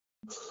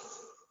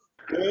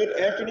Good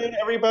afternoon,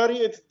 everybody.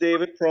 It's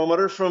David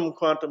Perlmutter from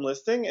Quantum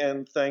Listing,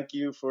 and thank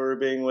you for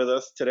being with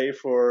us today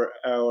for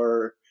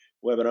our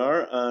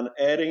webinar on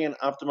adding and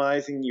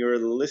optimizing your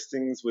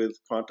listings with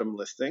Quantum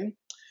Listing.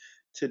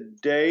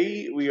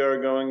 Today, we are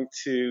going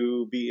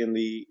to be in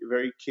the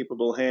very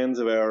capable hands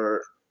of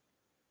our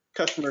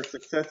customer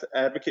success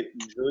advocate,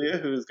 Julia,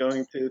 who's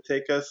going to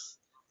take us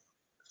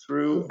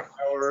through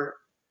our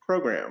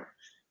program.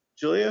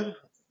 Julia,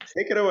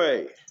 take it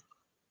away.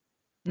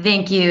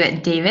 Thank you,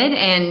 David.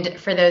 And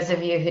for those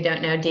of you who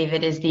don't know,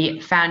 David is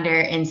the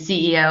founder and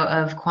CEO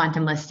of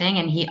Quantum Listing,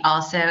 and he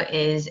also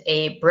is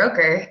a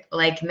broker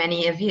like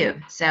many of you.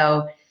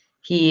 So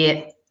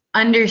he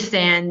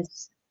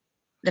understands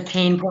the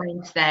pain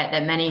points that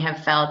many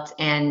have felt,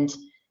 and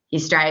he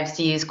strives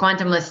to use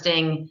Quantum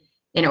Listing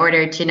in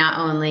order to not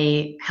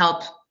only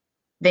help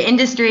the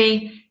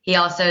industry, he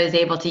also is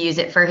able to use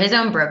it for his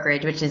own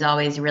brokerage, which is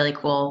always really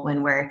cool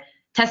when we're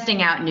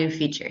testing out new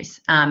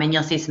features. And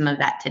you'll see some of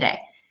that today.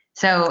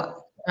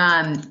 So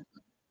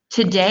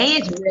today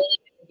is really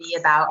going to be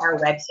about our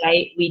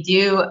website. We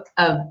do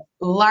a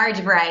large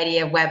variety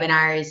of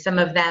webinars. Some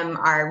of them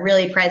are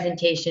really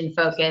presentation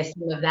focused.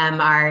 Some of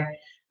them are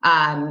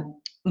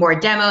more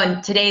demo,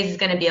 and today's is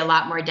going to be a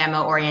lot more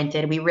demo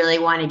oriented. We really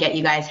want to get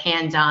you guys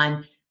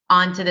hands-on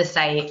onto the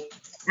site,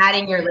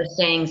 adding your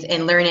listings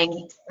and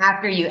learning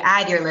after you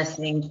add your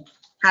listings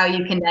how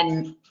you can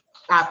then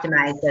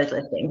optimize those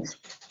listings.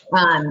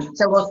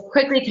 So we'll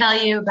quickly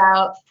tell you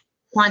about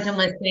Quantum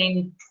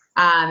Listing.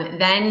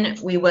 Then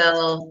we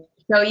will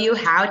show you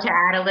how to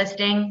add a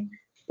listing.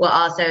 We'll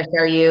also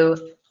show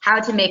you how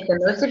to make the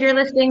most of your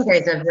listings.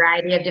 There's a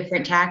variety of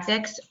different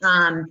tactics.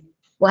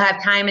 We'll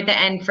have time at the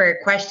end for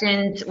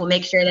questions. We'll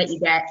make sure that you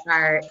get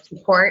our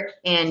support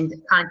and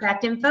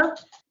contact info.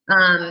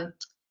 And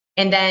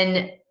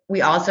then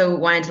we also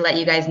wanted to let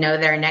you guys know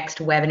that our next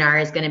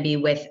webinar is going to be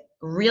with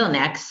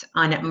RealNex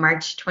on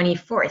March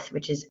 24th,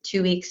 which is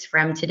 2 weeks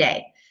from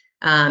today.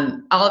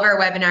 All of our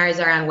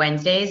webinars are on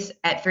Wednesdays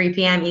at 3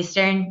 p.m.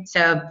 Eastern,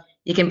 so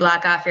you can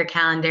block off your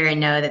calendar and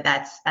know that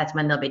that's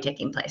when they'll be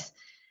taking place.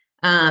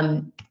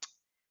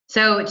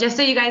 So just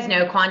so you guys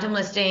know, Quantum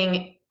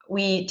Listing,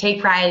 we take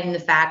pride in the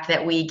fact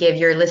that we give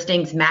your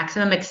listings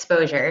maximum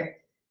exposure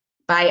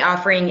by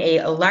offering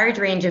a large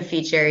range of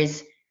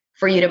features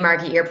for you to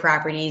market your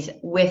properties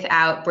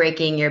without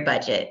breaking your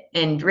budget.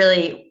 And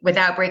really,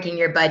 without breaking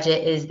your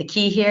budget is the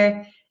key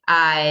here.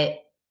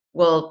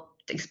 We'll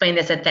explain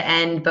this at the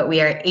end, but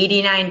we are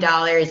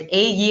 $89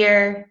 a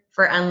year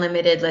for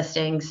unlimited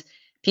listings.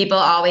 People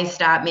always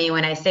stop me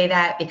when I say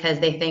that because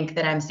they think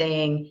that I'm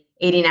saying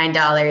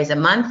 $89 a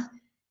month.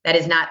 That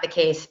is not the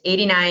case.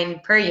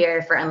 $89 per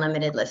year for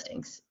unlimited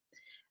listings.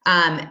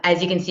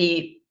 As you can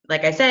see,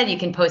 like I said, you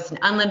can post an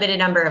unlimited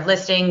number of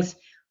listings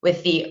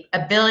with the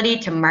ability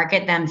to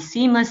market them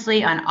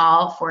seamlessly on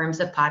all forms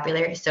of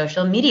popular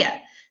social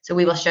media. So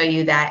we will show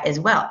you that as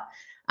well.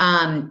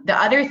 The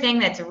other thing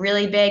that's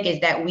really big is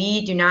that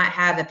we do not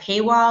have a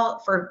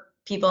paywall for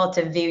people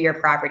to view your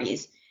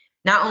properties.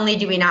 Not only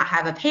do we not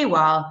have a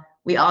paywall,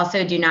 we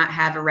also do not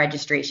have a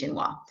registration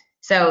wall.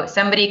 So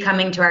somebody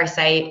coming to our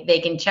site, they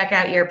can check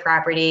out your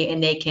property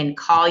and they can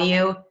call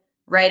you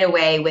right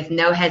away with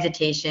no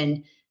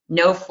hesitation,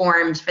 no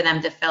forms for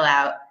them to fill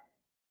out.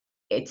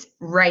 It's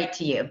right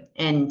to you.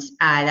 And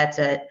that's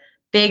a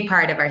big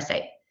part of our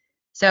site.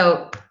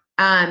 So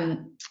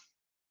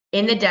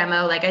in the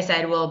demo, like I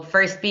said,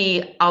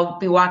 I'll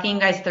be walking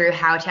you guys through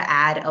how to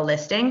add a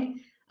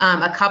listing.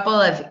 A couple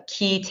of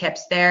key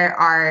tips there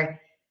are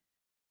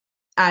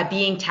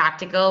being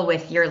tactical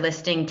with your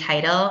listing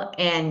title.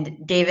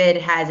 And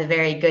David has a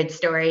very good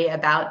story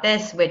about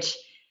this, which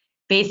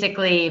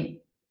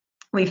basically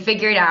we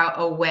figured out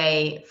a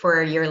way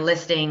for your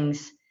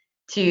listings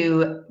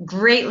to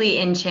greatly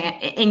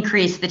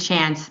increase the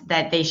chance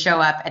that they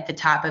show up at the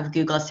top of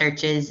Google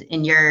searches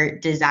in your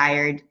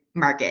desired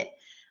market.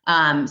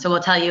 So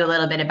we'll tell you a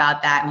little bit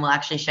about that, and we'll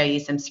actually show you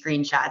some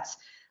screenshots.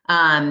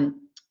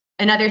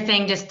 Another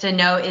thing just to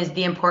note is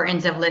the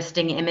importance of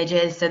listing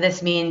images. So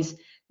this means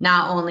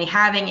not only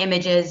having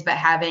images, but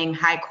having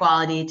high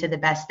quality to the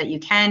best that you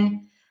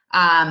can.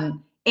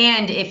 And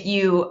if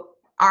you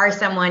are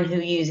someone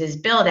who uses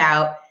build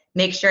out,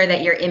 make sure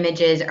that your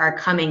images are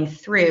coming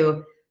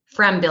through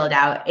from build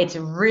out. It's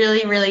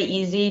really, really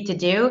easy to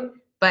do,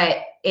 but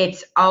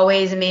it's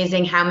always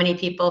amazing how many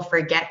people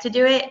forget to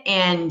do it.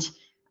 And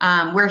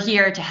we're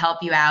here to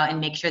help you out and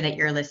make sure that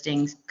your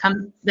listing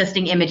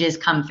images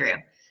come through.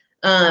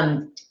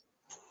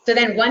 So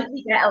then once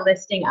we get a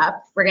listing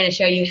up, we're going to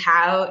show you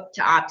how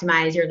to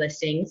optimize your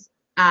listings.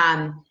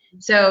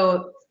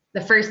 So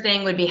the first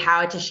thing would be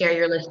how to share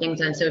your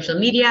listings on social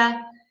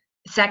media.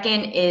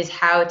 Second is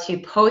how to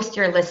post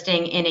your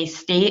listing in a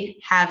state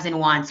haves and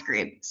wants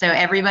group. So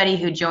everybody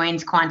who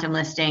joins Quantum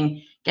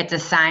Listing gets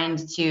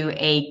assigned to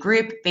a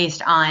group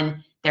based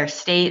on their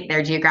state,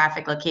 their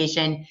geographic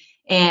location,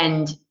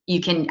 and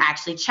you can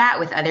actually chat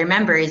with other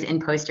members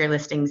and post your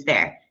listings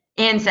there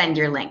and send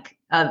your link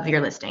of your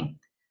listing.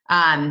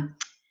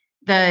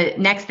 The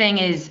next thing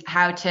is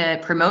how to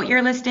promote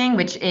your listing,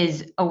 which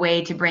is a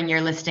way to bring your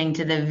listing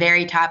to the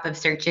very top of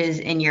searches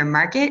in your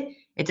market.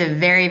 It's a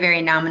very,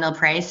 very nominal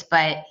price,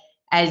 but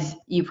as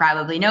you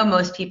probably know,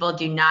 most people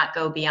do not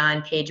go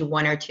beyond page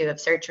 1 or 2 of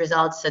search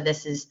results. So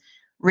this is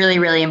really,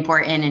 really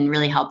important and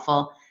really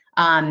helpful.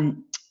 The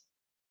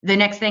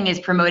next thing is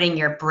promoting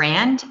your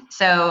brand.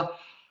 So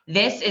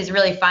this is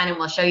really fun, and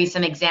we'll show you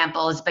some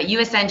examples, but you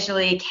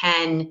essentially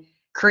can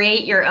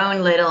create your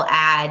own little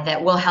ad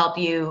that will help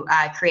you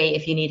create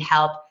if you need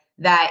help,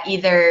 that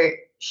either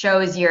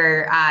shows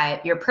your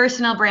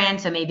personal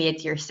brand, so maybe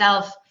it's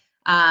yourself,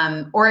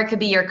 or it could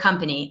be your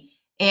company.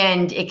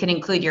 And it can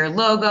include your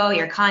logo,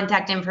 your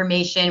contact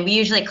information. We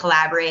usually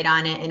collaborate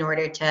on it in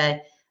order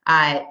to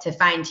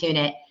fine tune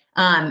it.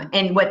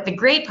 And what the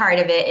great part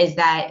of it is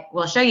that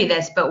we'll show you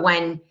this, but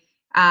when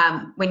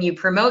you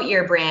promote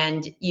your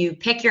brand, you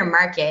pick your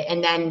market,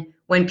 and then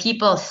when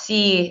people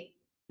see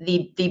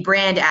the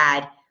brand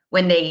ad,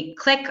 when they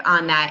click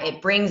on that,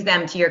 it brings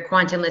them to your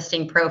Quantum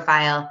Listing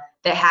profile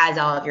that has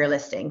all of your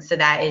listings. So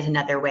that is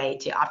another way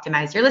to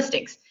optimize your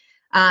listings.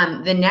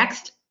 The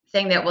next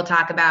thing that we'll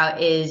talk about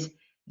is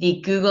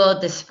the Google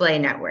Display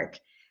Network.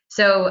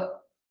 So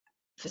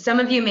some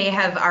of you may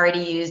have already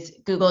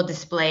used Google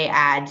Display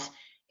Ads,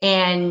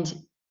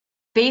 and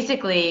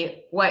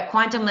basically what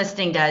Quantum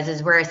Listing does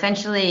is we're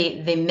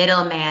essentially the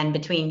middleman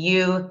between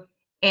you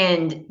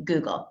and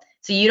Google.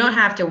 So you don't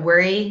have to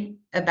worry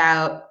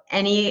about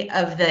any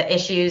of the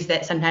issues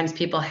that sometimes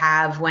people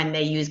have when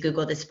they use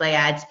Google Display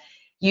Ads.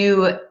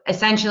 You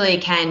essentially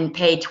can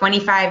pay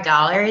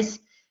 $25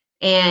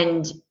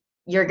 and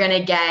you're going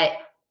to get,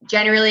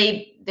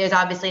 generally, there's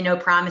obviously no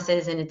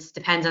promises and it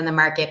depends on the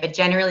market, but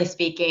generally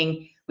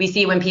speaking, we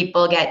see when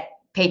people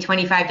pay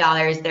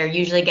 $25, they're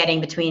usually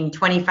getting between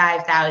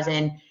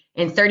 25,000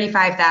 and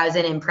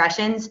 35,000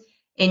 impressions.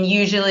 And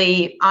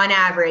usually, on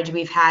average,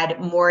 we've had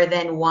more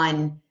than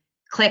one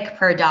click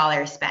per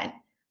dollar spent,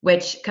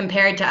 which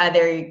compared to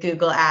other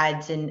Google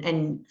ads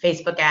and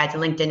Facebook ads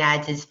and LinkedIn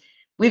ads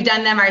we've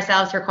done them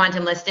ourselves for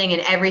Quantum Listing,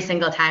 and every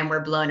single time we're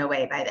blown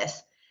away by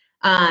this.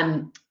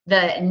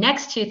 The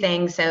next two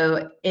things,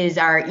 is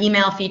our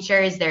email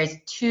features. There's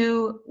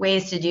two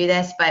ways to do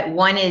this, but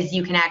one is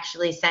you can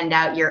actually send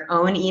out your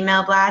own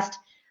email blast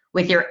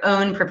with your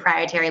own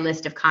proprietary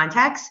list of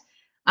contacts.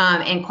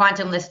 In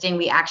Quantum Listing,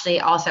 we actually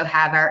also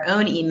have our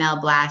own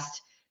email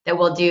blast that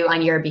we'll do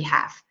on your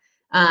behalf.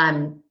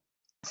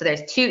 So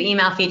there's two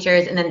email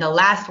features, and then the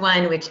last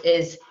one, which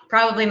is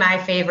probably my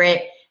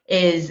favorite,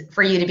 is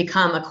for you to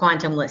become a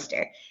Quantum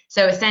Lister.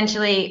 So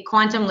essentially,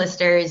 Quantum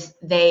Listers,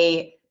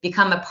 they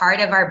become a part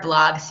of our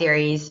blog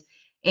series,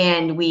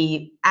 and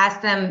we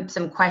ask them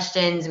some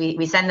questions.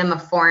 We send them a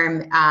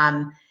form,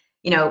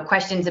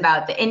 questions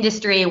about the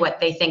industry, what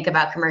they think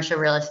about commercial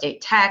real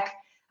estate tech,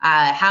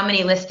 how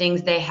many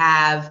listings they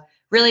have,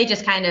 really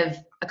just kind of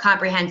a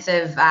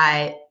comprehensive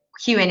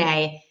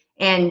Q&A.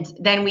 And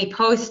then we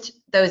post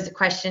those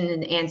questions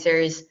and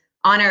answers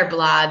on our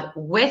blog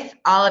with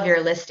all of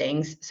your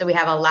listings. So we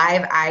have a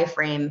live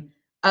iframe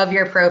of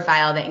your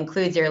profile that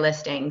includes your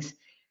listings.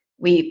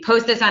 We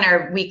post this on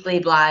our weekly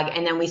blog,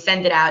 and then we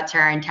send it out to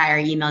our entire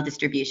email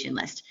distribution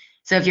list.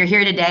 So if you're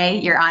here today,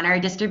 you're on our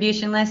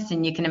distribution list,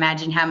 and you can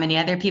imagine how many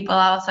other people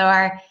also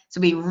are.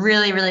 So we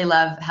really, really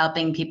love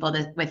helping people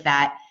with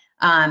that.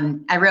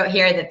 I wrote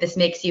here that this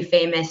makes you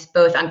famous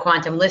both on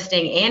Quantum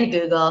Listing and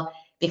Google,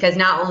 because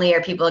not only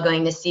are people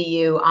going to see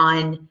you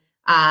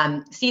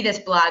see this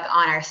blog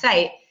on our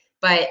site,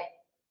 but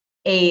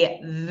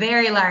a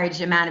very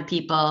large amount of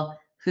people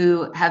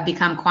who have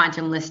become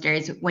Quantum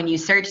Listers, when you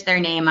search their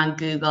name on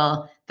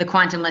Google, the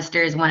Quantum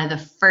Lister is one of the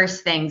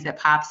first things that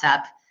pops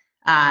up,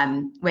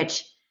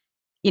 which,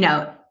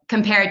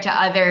 compared to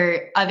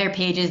other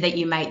pages that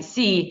you might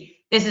see,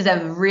 this is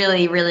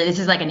this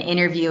is like an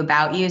interview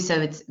about you. So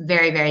it's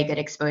very, very good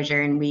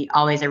exposure, and we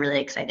always are really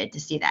excited to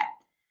see that.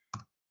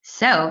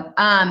 So,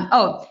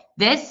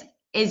 this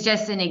is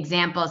just an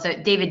example. So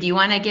David, do you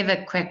want to give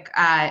a quick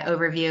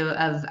overview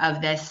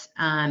of this,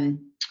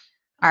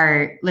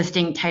 our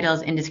listing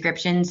titles and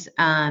descriptions?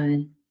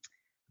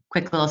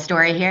 Quick little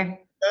story here.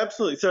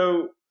 Absolutely.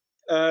 So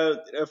I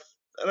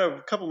don't know,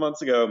 a couple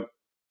months ago,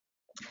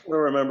 one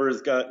of our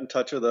members got in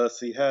touch with us.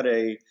 He had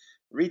a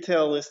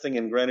retail listing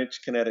in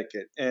Greenwich,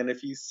 Connecticut. And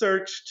if you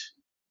searched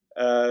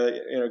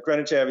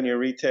Greenwich Avenue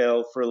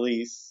retail for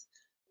lease,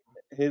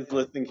 his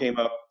listing came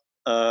up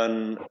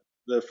on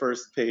the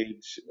first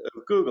page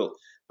of Google.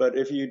 But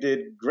if you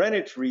did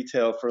Greenwich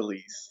retail for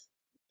lease,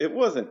 it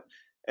wasn't.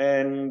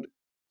 And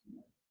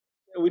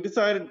we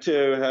decided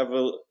to have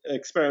an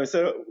experiment.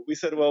 So we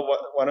said, well,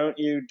 why don't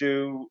you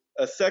do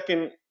a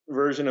second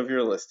version of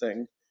your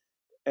listing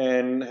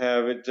and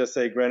have it just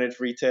say Greenwich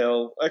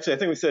retail. Actually, I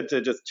think we said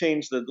to just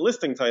change the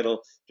listing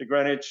title to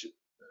Greenwich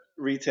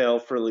retail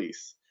for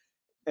lease.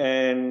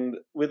 And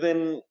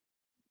within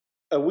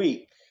a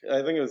week,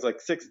 I think it was like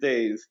 6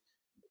 days,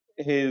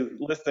 his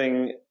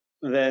listing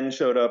then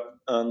showed up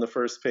on the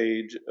first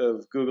page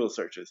of Google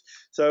searches.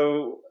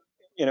 So,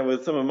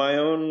 with some of my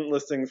own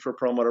listings for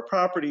Perlmutter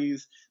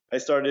properties, I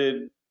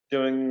started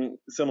doing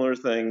similar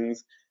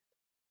things,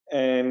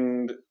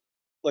 and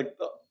like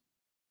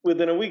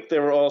within a week they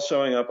were all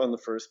showing up on the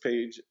first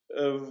page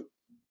of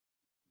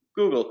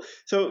Google.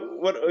 So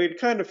what we'd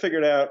kind of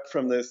figured out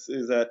from this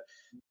is that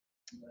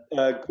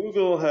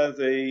Google has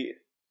a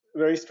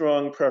very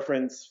strong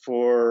preference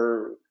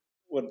for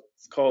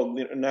what's called,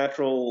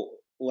 natural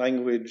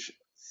language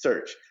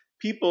search.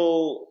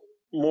 People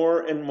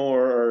more and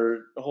more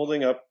are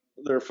holding up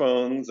their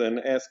phones and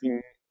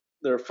asking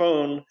their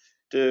phone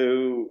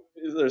to,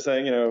 they're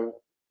saying,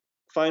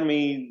 find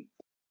me,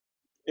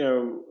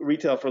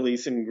 retail for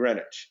lease in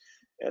Greenwich.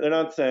 And they're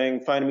not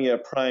saying, find me a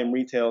prime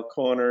retail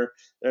corner.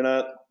 They're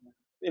not,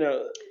 you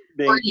know,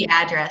 Or being, the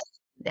address.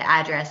 The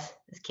address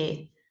is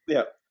key.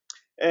 yeah.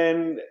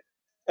 And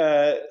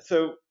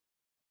so,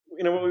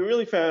 what we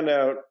really found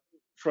out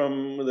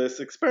from this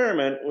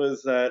experiment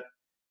was that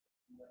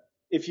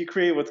if you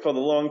create what's called a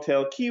long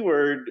tail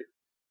keyword,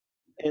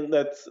 and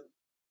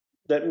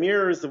that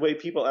mirrors the way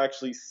people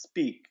actually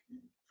speak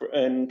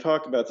and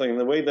talk about something,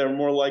 the way they're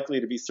more likely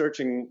to be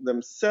searching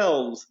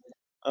themselves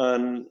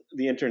on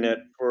the internet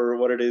for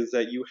what it is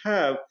that you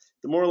have,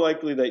 the more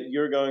likely that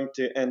you're going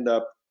to end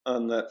up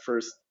on that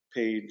first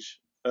page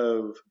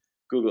of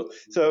Google.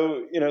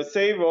 So,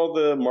 save all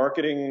the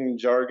marketing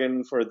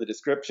jargon for the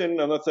description.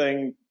 I'm not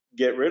saying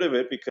get rid of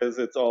it, because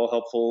it's all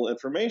helpful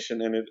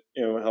information, and it,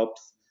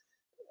 helps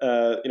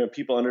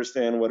people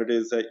understand what it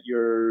is that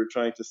you're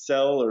trying to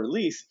sell or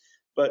lease.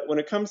 But when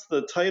it comes to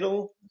the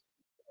title,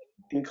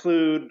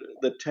 include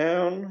the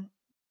town,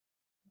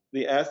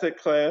 the asset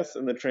class,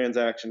 and the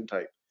transaction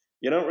type.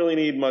 You don't really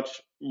need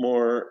much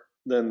more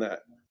than that.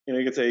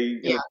 You could say,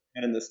 Yeah.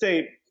 and in the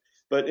state,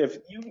 but if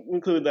you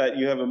include that,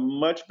 you have a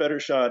much better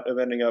shot of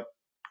ending up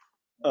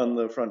on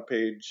the front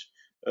page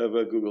of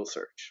a Google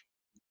search.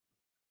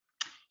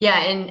 Yeah,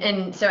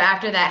 and so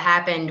after that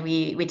happened,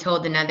 we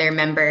told another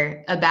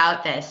member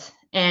about this,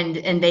 and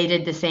they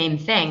did the same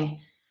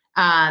thing.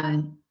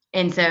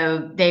 And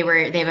so they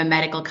have a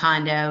medical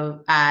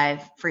condo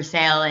for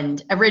sale,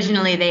 and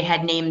originally they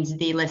had named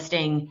the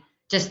listing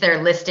just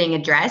their listing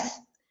address.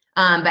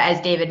 But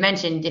as David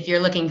mentioned, if you're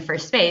looking for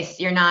space,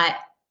 you're not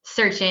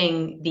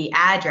searching the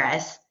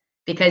address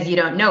because you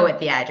don't know what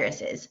the address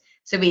is.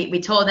 So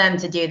we told them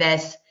to do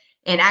this.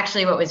 And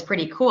actually, what was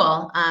pretty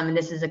cool, and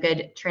this is a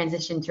good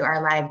transition to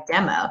our live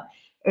demo,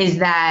 is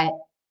that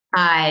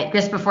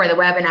just before the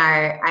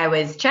webinar, I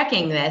was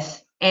checking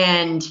this,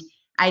 and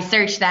I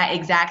searched that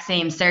exact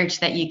same search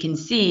that you can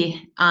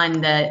see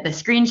on the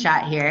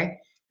screenshot here.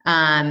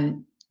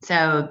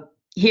 So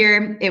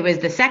here it was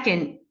the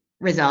second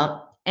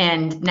result,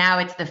 and now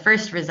it's the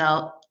first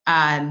result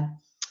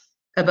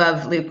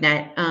above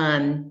LoopNet.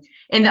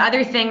 And the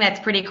other thing that's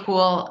pretty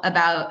cool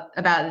about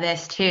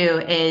this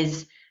too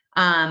is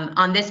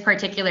on this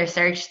particular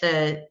search,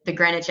 the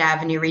Greenwich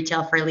Avenue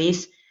retail for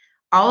lease,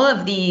 all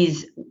of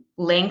these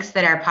links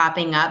that are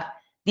popping up,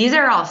 these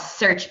are all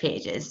search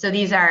pages. So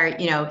these are,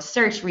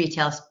 search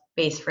retail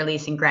space for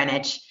lease in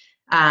Greenwich.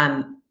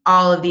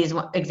 All of these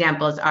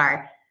examples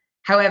are.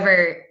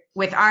 However,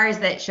 with ours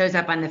that shows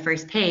up on the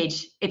first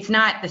page, it's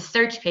not the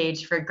search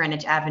page for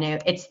Greenwich Avenue,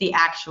 it's the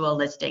actual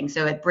listing.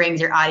 So it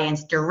brings your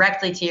audience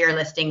directly to your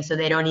listing, so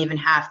they don't even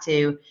have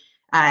to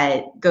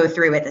go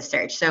through with the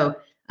search. So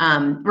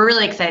we're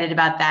really excited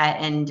about that,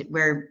 and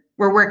we're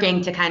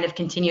working to kind of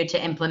continue to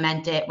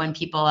implement it when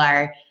people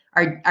are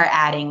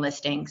adding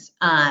listings.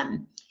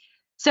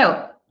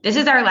 So this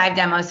is our live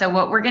demo. So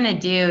what we're gonna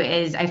do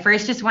is I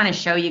first just want to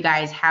show you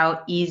guys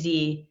how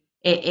easy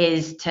it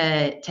is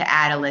to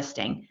add a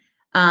listing.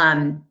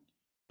 And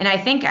I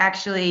think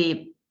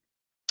actually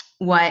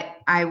what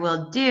I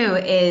will do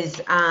is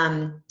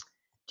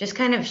just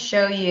kind of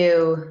show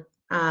you,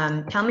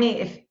 tell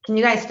me can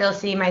you guys still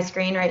see my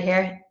screen right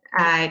here?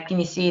 Can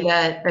you see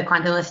the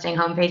QuantumListing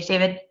homepage,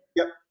 David?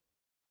 Yep.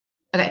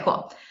 Okay,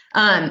 cool.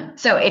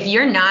 So if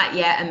you're not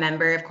yet a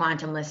member of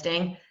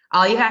QuantumListing,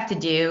 all you have to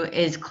do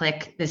is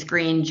click this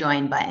green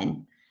join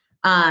button.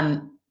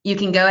 You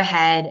can go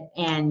ahead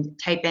and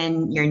type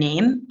in your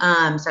name. So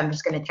I'm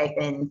just going to type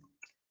in,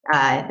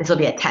 this will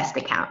be a test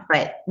account,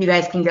 but you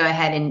guys can go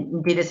ahead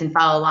and do this and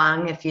follow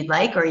along if you'd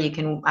like, or you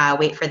can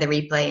wait for the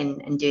replay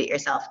and do it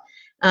yourself.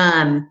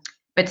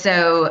 But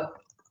so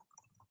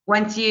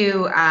once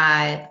you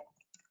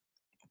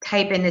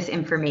type in this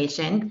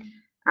information,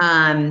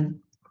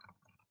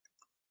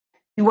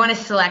 you want to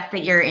select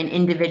that you're an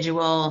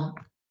individual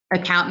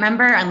account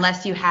member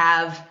unless you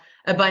have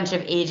a bunch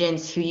of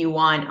agents who you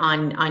want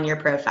on your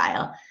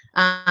profile.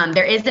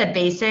 There is a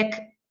basic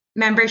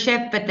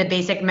membership, but the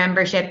basic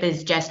membership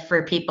is just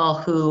for people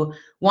who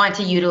want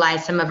to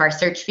utilize some of our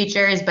search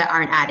features but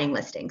aren't adding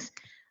listings.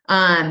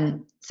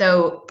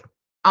 So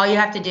all you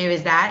have to do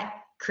is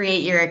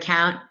create your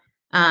account.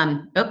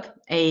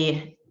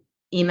 A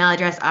email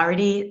address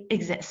already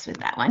exists with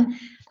that one.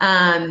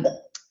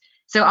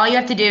 So all you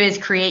have to do is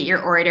create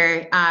your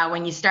order.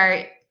 When you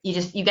start,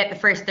 you get the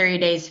first 30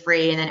 days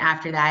free, and then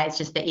after that, it's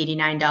just the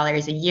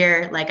 $89 a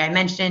year, like I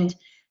mentioned.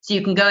 So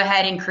you can go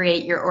ahead and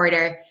create your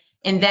order,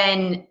 and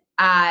then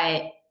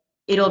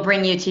it'll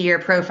bring you to your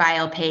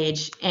profile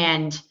page,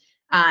 and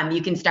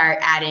you can start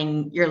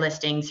adding your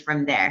listings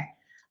from there.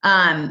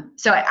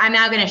 So I'm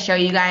now going to show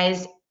you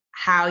guys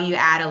how you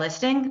add a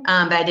listing,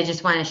 but I did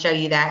just want to show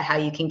you that how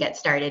you can get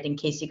started in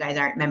case you guys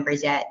aren't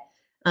members yet.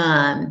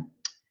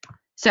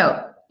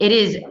 So it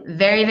is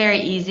very, very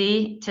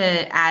easy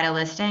to add a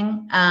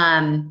listing,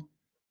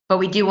 but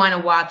we do want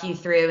to walk you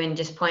through and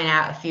just point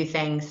out a few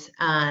things.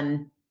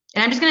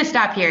 And I'm just going to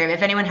stop here.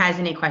 If anyone has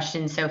any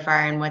questions so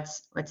far on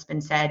what's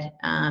been said,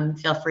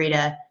 feel free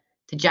to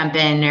jump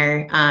in,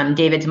 or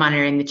David's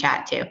monitoring the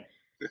chat too.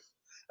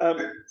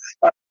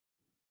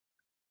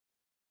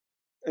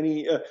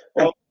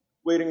 While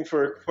waiting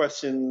for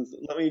questions,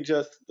 let me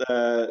just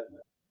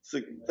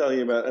tell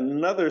you about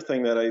another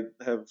thing that I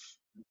have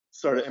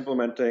started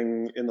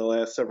implementing in the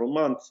last several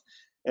months.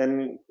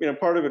 And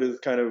part of it is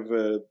kind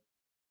of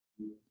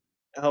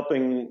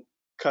helping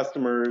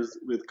customers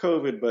with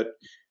COVID, but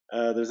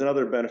there's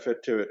another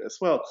benefit to it as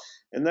well.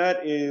 And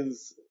that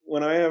is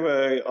when I have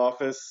an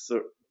office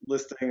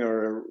listing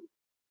or a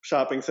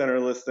shopping center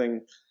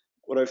listing,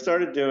 what I've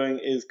started doing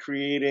is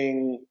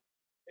creating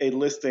a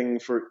listing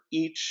for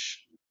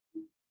each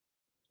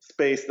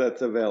space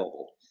that's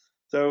available.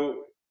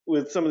 So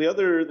with some of the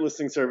other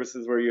listing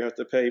services where you have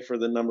to pay for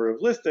the number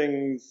of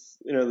listings,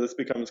 this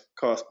becomes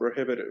cost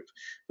prohibitive.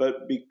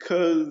 But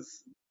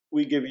because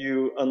we give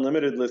you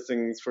unlimited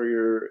listings for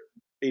your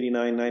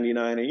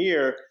 $89.99 a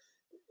year,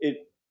 it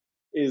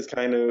is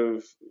kind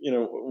of,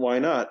 why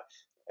not?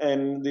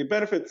 And the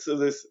benefits of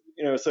this,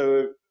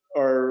 so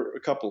are a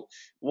couple.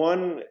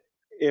 One,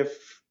 if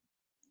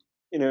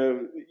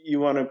you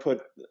want to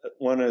put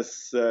one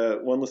as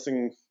one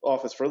listing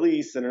office for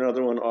lease and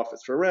another one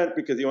office for rent,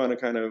 because you want to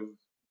kind of,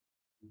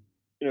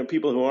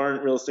 people who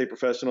aren't real estate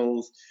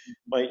professionals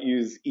might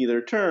use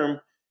either term,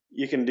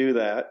 you can do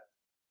that.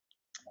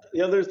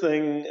 The other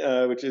thing,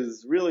 which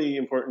is really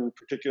important,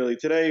 particularly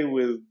today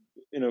with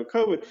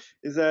COVID,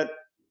 is that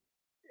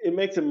it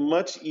makes it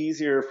much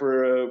easier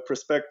for a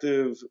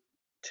prospective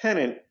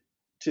tenant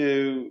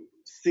to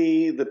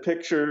see the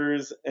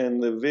pictures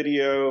and the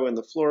video and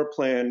the floor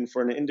plan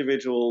for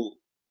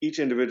each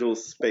individual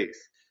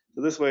space.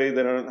 So this way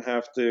they don't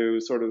have to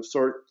sort of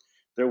sort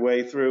their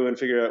way through and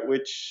figure out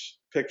which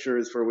picture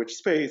is for which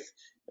space.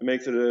 It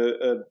makes it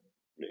a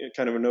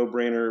kind of a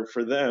no-brainer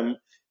for them.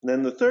 And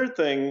then the third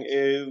thing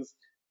is,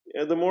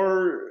 the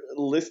more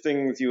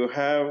listings you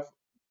have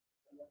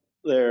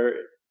there,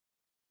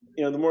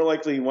 the more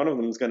likely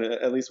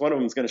at least one of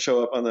them is going to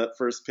show up on that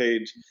first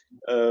page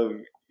of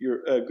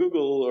your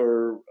Google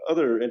or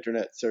other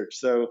internet search.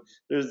 So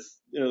there's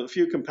a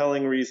few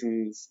compelling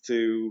reasons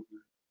to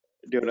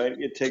do it.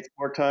 It takes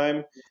more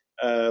time,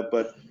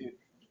 but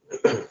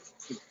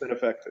it's been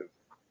effective.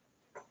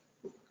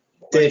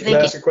 Dave, can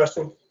I ask a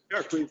question?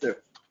 Sure, please do.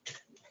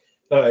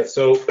 All right,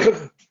 so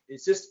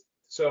it's just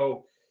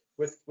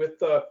with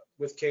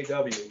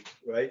KW,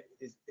 right?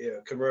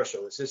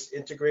 Commercial. Is this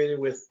integrated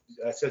with?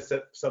 I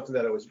said something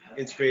that it was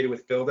integrated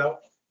with Build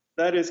Out.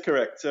 That is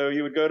correct. So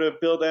you would go to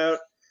Build Out,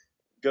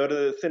 go to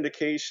the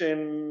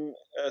syndication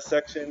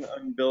section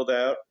on Build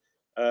Out,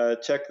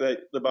 check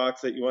the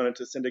box that you wanted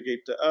to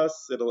syndicate to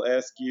us. It'll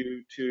ask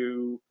you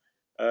to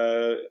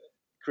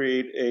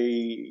create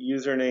a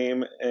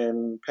username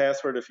and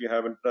password if you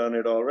haven't done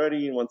it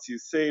already. And once you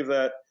save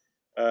that,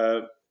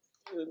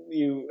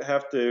 you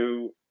have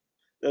to.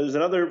 There's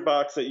another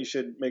box that you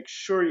should make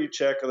sure you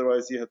check,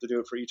 otherwise you have to do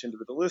it for each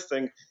individual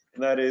listing,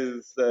 and that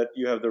is that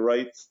you have the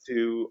rights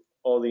to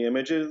all the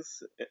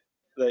images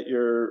that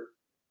you're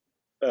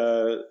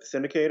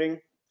syndicating.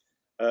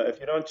 If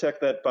you don't check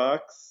that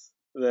box,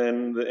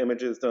 then the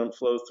images don't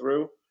flow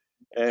through,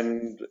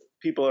 and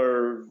people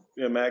are,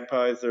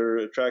 magpies are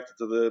attracted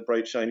to the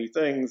bright, shiny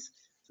things.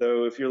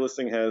 So if your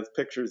listing has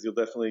pictures, you'll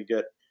definitely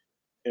get,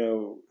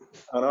 on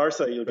our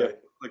site, you'll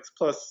get clicks.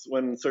 Plus,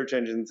 when search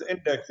engines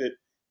index it,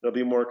 there'll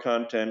be more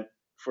content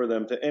for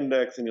them to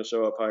index, and you'll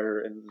show up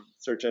higher in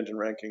search engine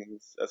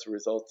rankings as a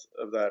result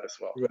of that as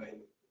well. Right.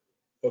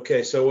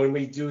 Okay, so when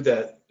we do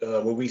that,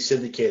 when we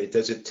syndicate it,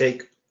 does it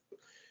take,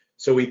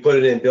 so we put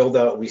it in Build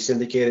Out, we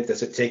syndicate it,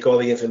 does it take all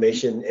the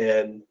information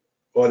and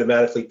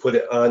automatically put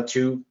it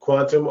onto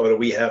Quantum, or do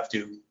we have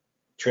to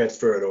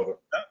transfer it over?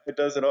 No, it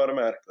does it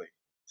automatically.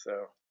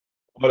 So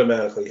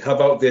automatically. How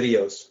about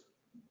videos?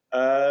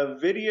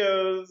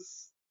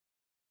 Videos,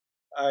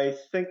 I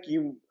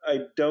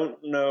don't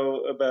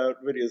know about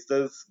videos.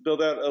 Does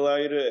Build Out allow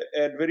you to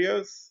add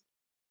videos?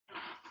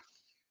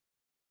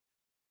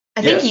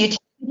 I think YouTube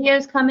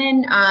videos come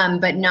in,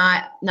 but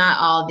not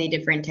all the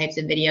different types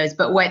of videos.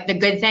 But what the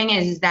good thing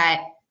is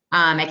that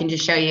I can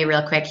just show you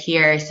real quick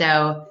here.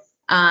 So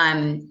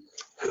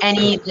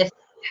any listing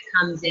that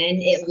comes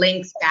in, it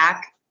links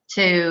back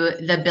to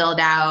the Build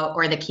Out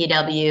or the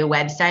KW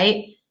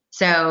website.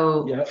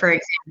 So for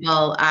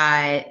example,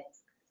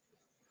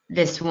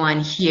 this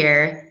one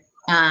here,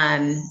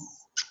 all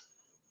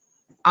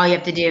you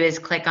have to do is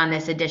click on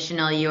this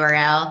additional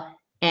URL,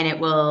 and it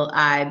will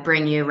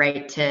bring you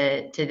right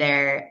to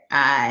their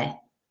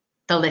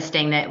the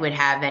listing that would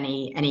have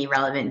any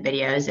relevant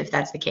videos, if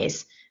that's the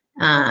case.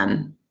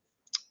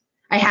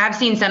 I have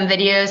seen some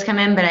videos come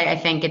in, but I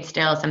think it's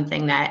still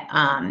something that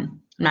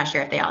I'm not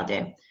sure if they all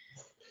do.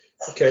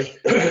 Okay,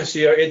 so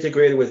you're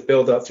integrated with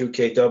Build Out through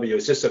KW.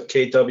 Is this a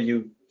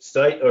KW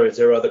site, or is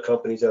there other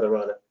companies that are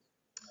on it?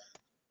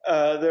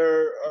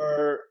 There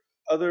are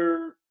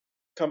other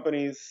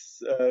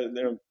companies,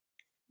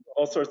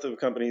 all sorts of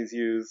companies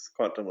use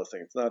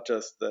QuantumListing. It's not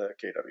just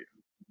KW.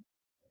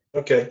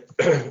 Okay,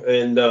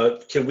 and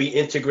can we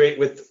integrate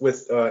with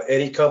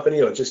any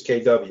company or just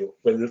KW?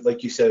 When,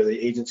 like you said, the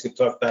agents can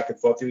talk back and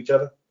forth to each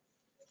other?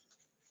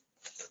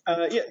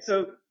 Yeah,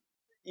 so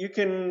you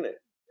can,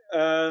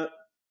 I'm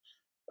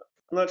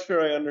not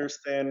sure I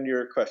understand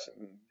your question.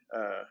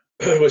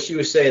 Well, she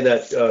was saying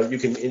that you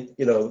can,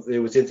 it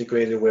was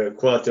integrated where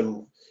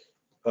quantum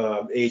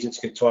agents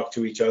can talk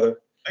to each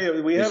other.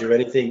 Yeah, we Is have, there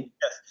anything?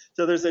 yes.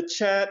 So there's a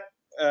chat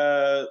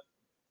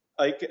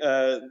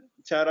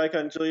chat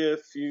icon, Julia,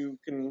 if you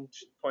can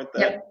point that.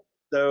 Yep.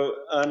 So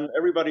on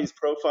everybody's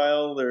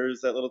profile,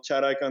 there's that little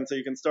chat icon, so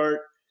you can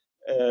start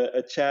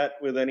a chat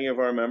with any of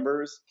our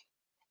members.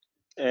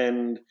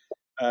 And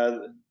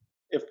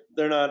if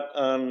they're not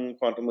on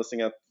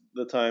QuantumListing at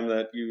the time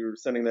that you're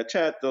sending that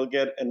chat, they'll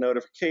get a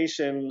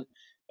notification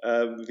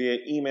via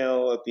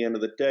email at the end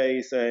of the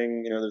day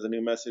saying, there's a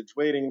new message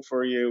waiting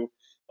for you.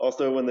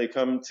 Also, when they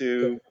come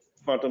to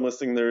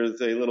QuantumListing, there's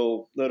a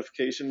little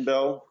notification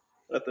bell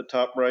at the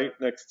top right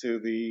next to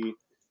the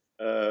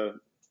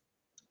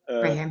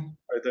Right here.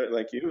 right there,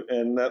 like you,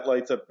 and that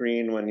lights up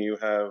green when you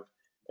have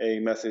a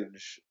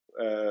message,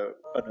 a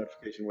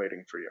notification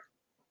waiting for you.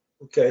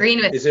 Okay. Green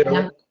with Is there?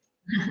 Go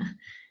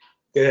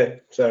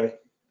ahead. Sorry.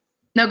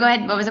 No, go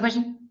ahead. What was the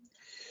question?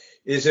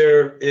 Is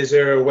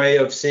there a way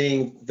of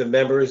seeing the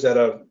members that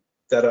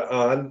are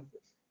on?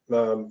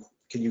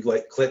 Can you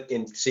click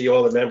and see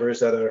all the members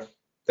that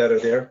are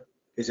there?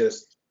 Is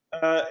this?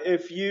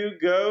 If you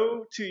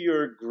go to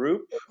your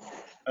group,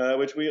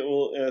 which we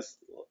will,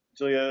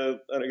 Julia,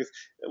 I guess,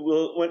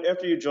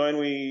 after you join,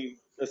 we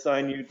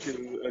assign you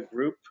to a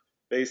group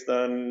based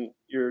on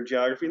your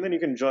geography, and then you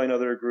can join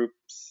other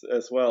groups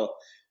as well.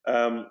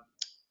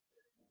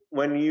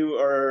 When you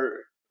are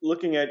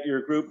looking at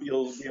your group,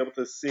 you'll be able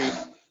to see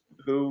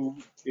who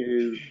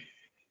is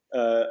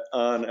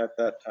on at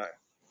that time.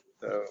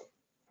 So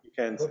you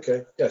can see.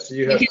 Okay. Yeah. So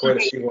you have quite a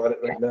few on it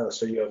right now.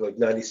 So you have like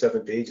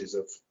 97 pages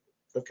of.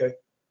 Okay.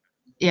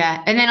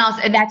 Yeah, and then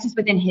also that's just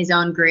within his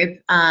own group.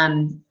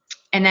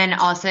 And then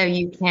also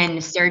you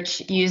can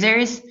search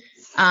users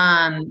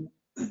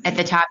at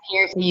the top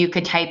here. So you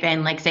could type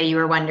in, like, say you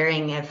were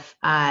wondering if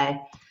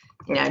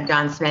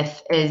John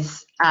Smith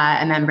is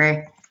a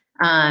member.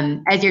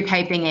 As you're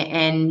typing it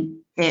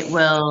in, it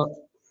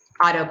will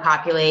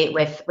auto-populate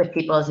with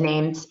people's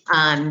names.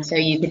 So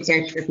you could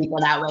search for people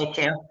that way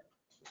too.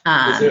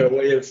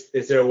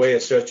 Is there a way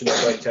of searching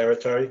it by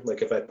territory?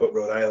 Like if I put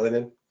Rhode Island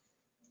in?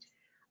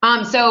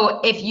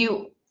 So if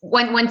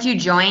once you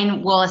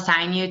join, we'll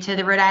assign you to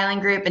the Rhode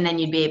Island group, and then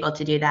you'd be able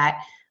to do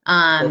that.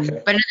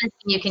 Okay. But another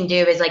thing you can do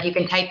is, like, you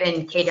can type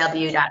in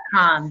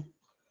kw.com,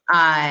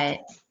 and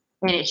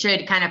it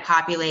should kind of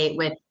populate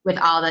with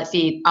all these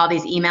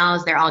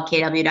emails. They're all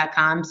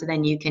kw.com. So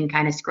then you can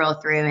kind of scroll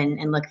through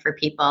and look for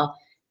people.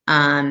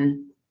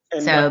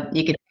 So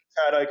you could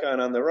chat icon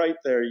on the right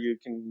there, you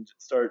can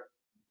start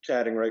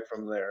chatting right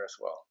from there as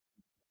well.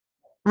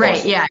 Right.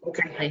 Awesome. Yeah.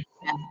 Exactly.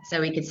 Yeah. So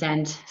we could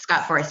send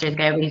Scott Forrester's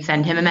guy. We could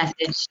send him a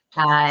message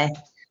right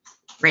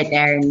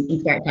there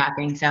and start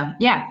talking. So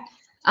yeah.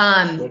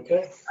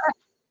 Okay.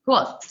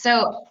 Cool.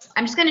 So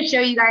I'm just going to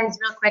show you guys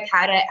real quick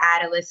how to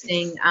add a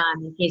listing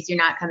in case you're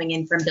not coming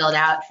in from Build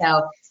Out.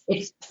 So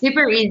it's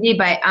super easy,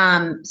 but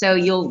so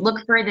you'll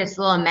look for this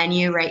little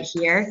menu right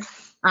here.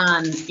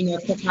 And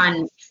you'll click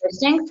on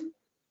listings,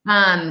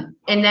 and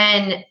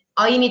then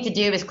all you need to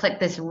do is click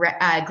this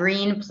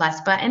green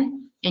plus button.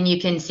 And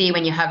you can see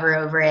when you hover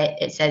over it,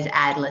 it says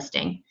add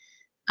listing.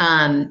 Go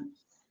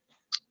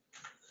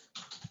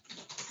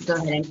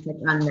ahead and click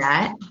on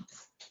that.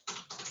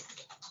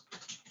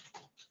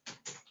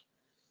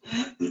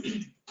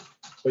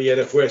 But yet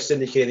if we're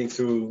syndicating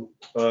through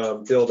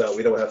Build Out,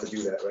 we don't have to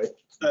do that, right?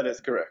 That is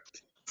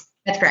correct.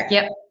 That's correct.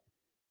 Yep.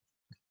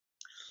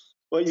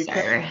 Well, you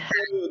can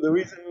do, the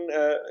reason,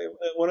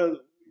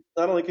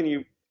 not only can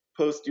you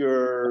post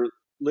your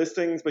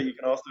listings, but you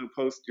can also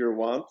post your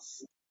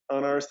wants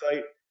on our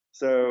site.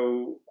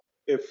 So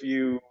if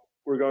you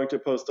were going to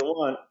post a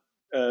want,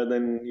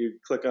 then you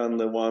click on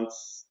the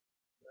wants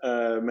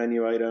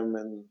menu item,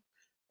 and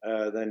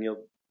then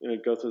you'll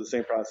go through the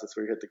same process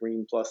where you hit the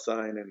green plus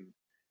sign and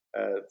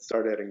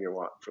start adding your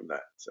want from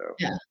that. So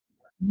yeah,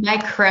 my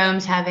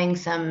Chrome's having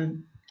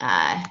some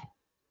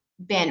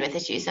bandwidth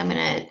issues. So I'm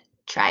gonna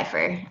try for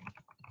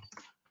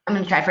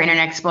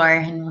Internet Explorer,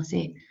 and we'll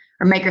see,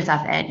 or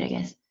Microsoft Edge, I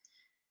guess.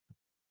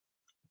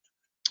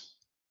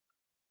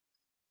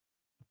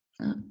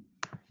 Oh.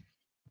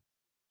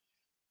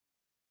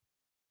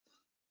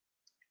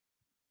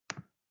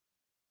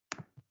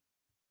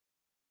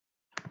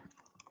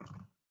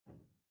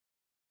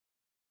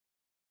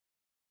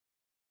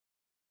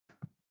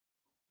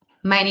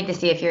 Might need to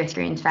see if your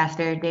screen's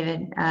faster,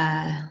 David.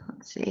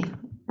 Let's see.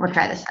 We'll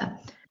try this though. I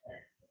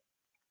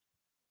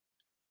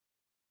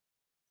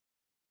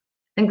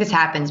think this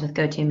happens with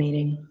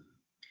GoToMeeting.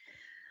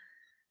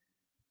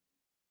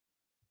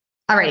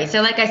 Alrighty,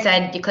 so like I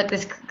said, you click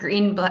this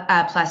green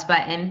plus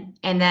button,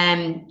 and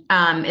then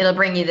it'll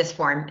bring you this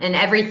form. And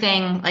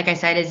everything, like I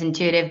said, is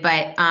intuitive,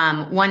 but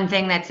one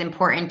thing that's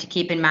important to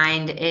keep in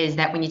mind is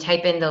that when you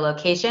type in the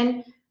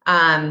location,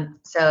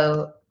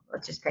 so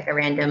let's just pick a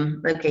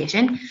random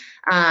location.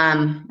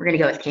 We're gonna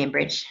go with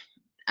Cambridge.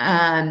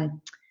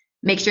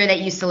 Make sure that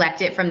you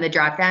select it from the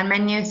drop-down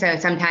menu. So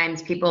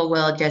sometimes people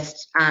will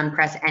just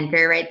press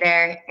enter right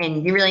there,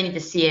 and you really need to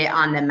see it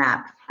on the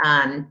map.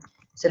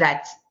 So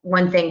that's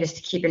one thing just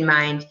to keep in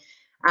mind.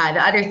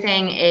 The other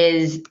thing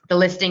is the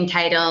listing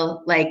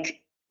title,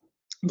 like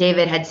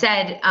David had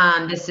said,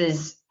 this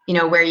is,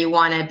 where you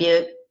want to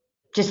be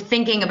just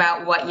thinking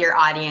about what your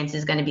audience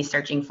is going to be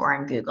searching for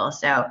in Google.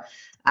 So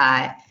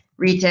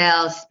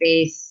retail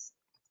space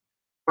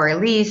or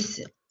lease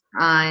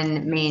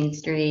on Main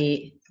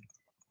Street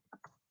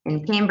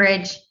in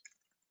Cambridge.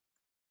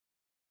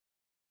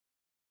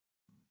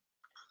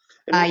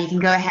 You can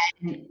go ahead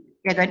and,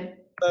 yeah, good.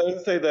 I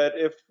would say that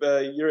if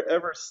you're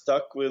ever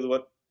stuck with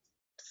what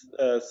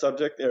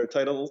subject or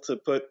title to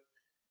put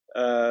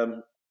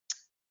on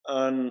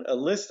a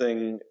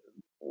listing,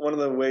 one of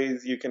the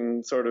ways you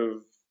can sort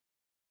of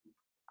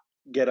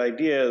get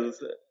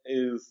ideas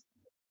is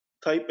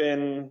type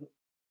in,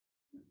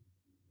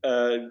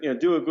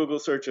 do a Google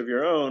search of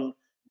your own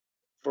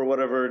for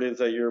whatever it is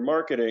that you're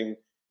marketing,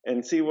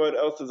 and see what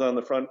else is on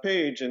the front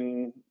page,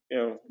 and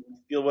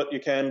steal what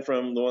you can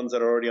from the ones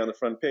that are already on the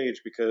front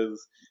page,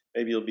 because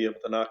maybe you'll be able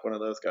to knock one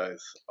of those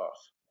guys off.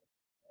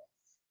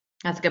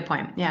 That's a good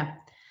point. Yeah.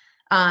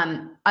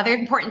 Other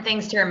important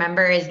things to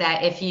remember is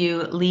that if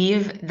you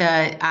leave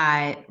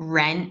the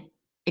rent,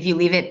 if you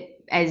leave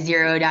it as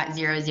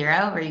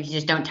 0.00, or you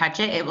just don't touch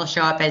it, it will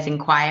show up as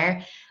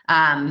inquire.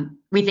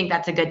 We think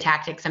that's a good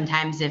tactic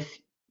sometimes if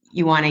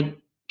you want to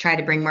try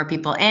to bring more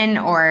people in,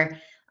 or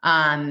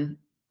a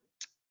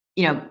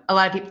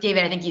lot of people,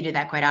 David, I think you do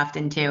that quite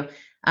often too.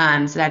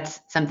 So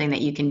that's something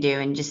that you can do,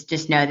 and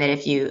just know that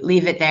if you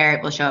leave it there,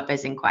 it will show up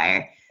as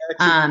inquire.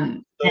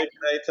 Actually, can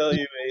I tell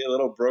you a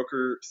little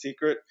broker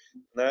secret?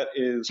 That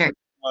is Sure.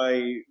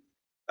 why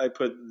I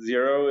put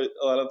 0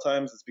 a lot of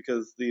times. It's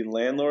because the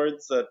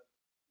landlords that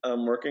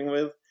I'm working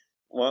with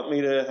want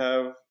me to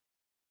have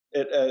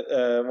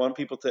it, want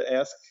people to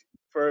ask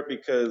for it,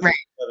 because Right.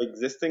 of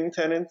existing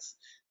tenants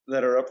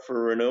that are up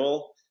for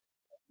renewal.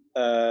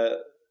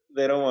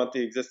 They don't want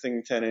the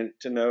existing tenant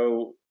to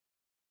know,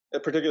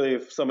 particularly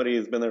if somebody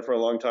has been there for a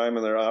long time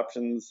and their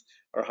options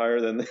are higher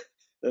than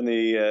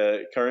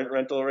the current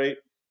rental rate.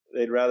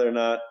 They'd rather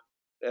not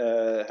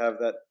have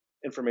that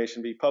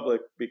information be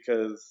public,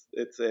 because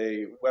it's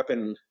a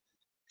weapon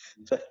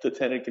that the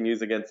tenant can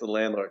use against the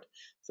landlord.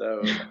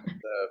 So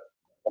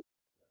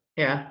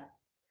Yeah.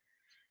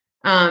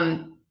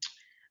 All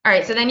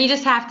right, so then you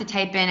just have to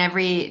type in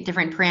every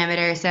different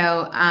parameter.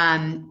 So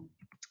I'm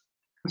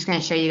just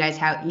going to show you guys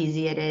how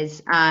easy it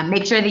is.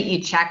 Make sure that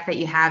you check that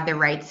you have the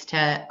rights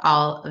to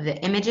all of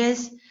the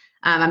images.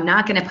 I'm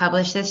not going to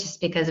publish this just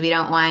because we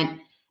don't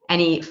want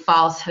any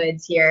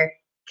falsehoods here.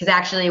 Because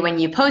actually, when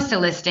you post a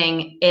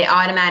listing, it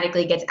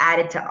automatically gets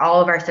added to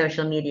all of our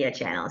social media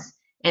channels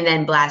and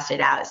then blasted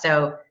out.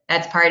 So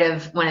that's part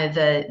of one of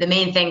the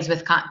main things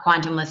with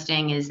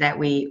QuantumListing, is that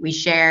we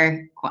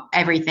share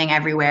everything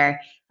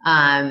everywhere.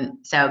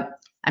 So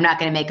I'm not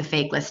going to make a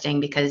fake listing,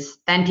 because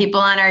then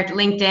people on our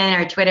LinkedIn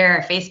or Twitter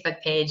or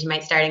Facebook page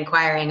might start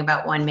inquiring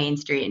about 1 Main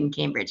Street in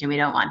Cambridge, and we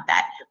don't want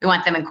that. We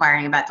want them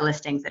inquiring about the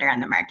listings that are on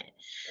the market.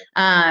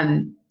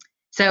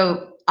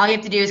 So all you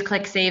have to do is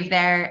click save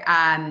there.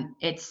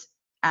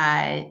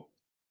 I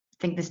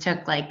think this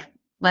took like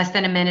less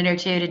than a minute or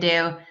two to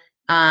do.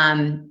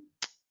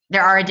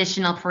 There are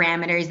additional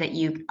parameters that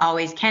you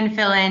always can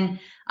fill in.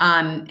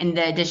 In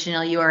the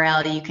additional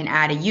URL, you can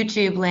add a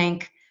YouTube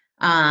link.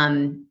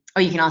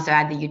 Or you can also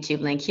add the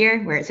YouTube link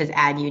here where it says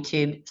add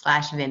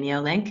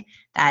YouTube/Vimeo link.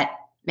 That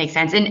makes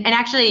sense. And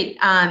actually,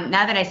 now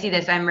that I see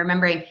this, I'm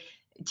remembering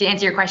to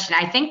answer your question.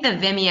 I think the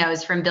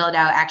Vimeos from Build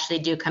Out actually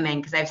do come in,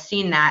 because I've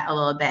seen that a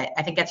little bit.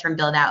 I think that's from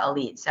Build Out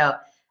Elite. So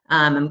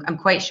I'm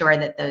quite sure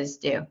that those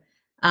do.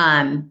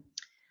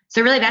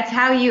 So really, that's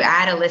how you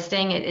add a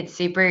listing. It's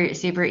super,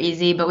 super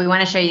easy, but we want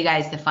to show you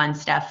guys the fun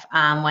stuff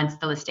once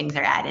the listings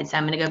are added. So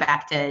I'm going to go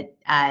back to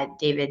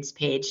David's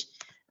page.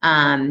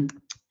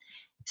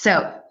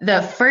 So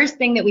the first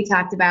thing that we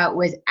talked about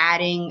was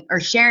adding or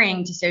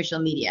sharing to social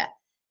media.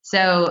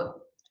 So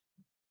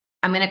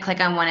I'm going to click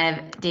on one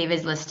of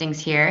David's listings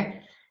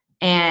here,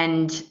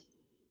 and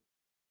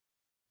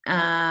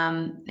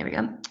there we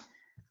go.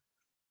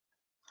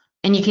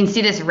 And you can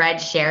see this red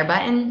share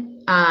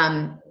button.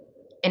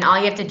 And all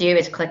you have to do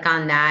is click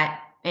on that.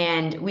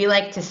 And we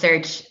like to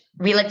share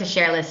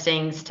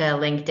listings to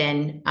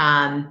LinkedIn.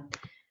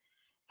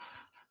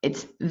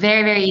 It's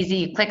very, very easy.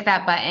 You click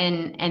that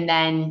button, and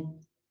then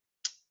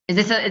is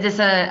this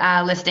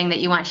a listing that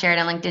you want shared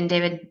on LinkedIn,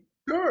 David?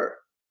 sure.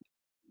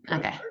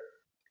 Okay.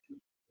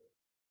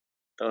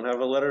 Don't have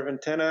a letter of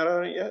intent out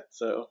on it yet,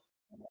 so.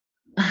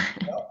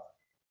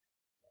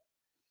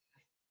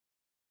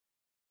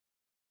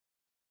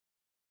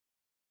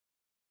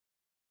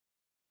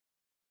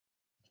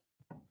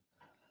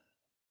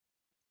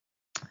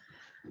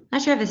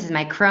 Not sure if this is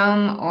my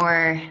Chrome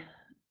or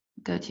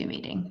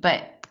GoToMeeting,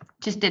 but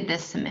just did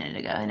this a minute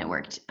ago and it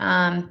worked.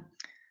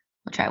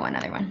 We'll try one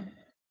other one.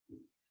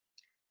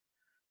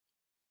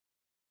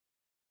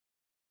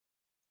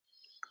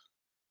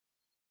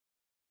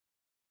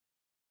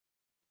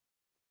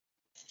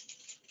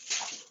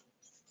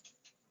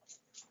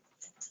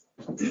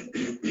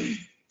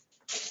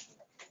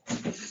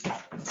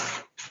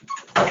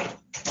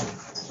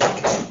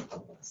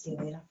 See you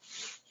later.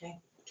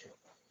 Okay.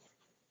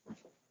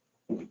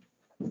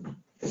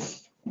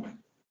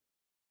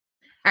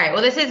 All right,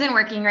 well, this isn't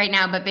working right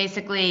now, but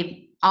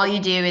basically all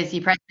you do is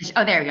you press,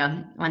 oh, there we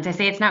go. Once I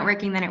say it's not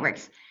working, then it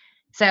works.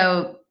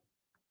 So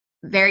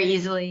very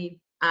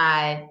easily,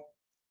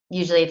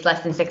 usually it's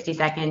less than 60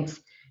 seconds.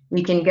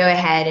 You can go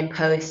ahead and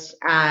post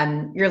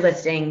your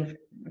listing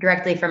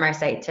directly from our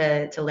site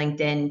to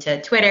LinkedIn,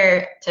 to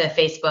Twitter, to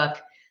Facebook.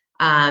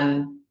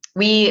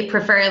 We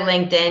prefer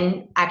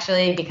LinkedIn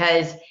actually,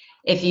 because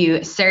if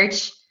you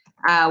search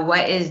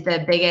what is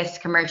the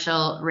biggest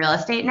commercial real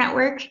estate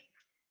network,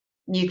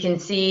 you can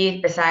see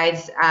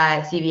besides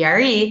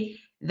CBRE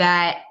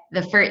that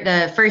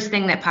the first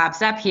thing that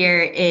pops up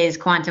here is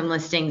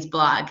QuantumListing's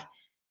blog.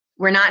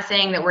 We're not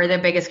saying that we're the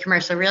biggest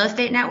commercial real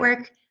estate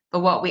network,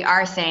 but what we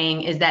are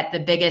saying is that the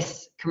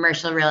biggest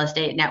commercial real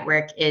estate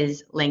network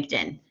is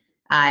LinkedIn.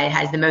 It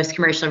has the most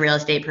commercial real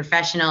estate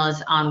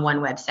professionals on one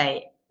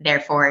website,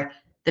 therefore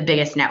the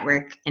biggest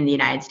network in the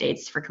United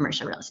States for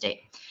commercial real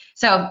estate.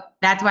 So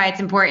that's why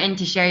it's important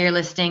to share your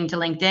listing to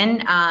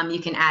LinkedIn. You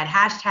can add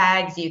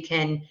hashtags, you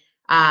can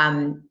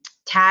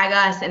tag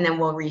us, and then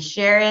we'll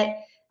reshare it.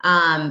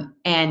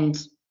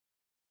 And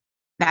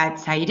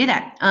that's how you do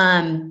that.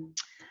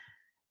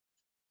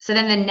 So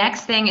then the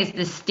next thing is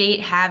the state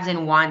haves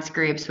and wants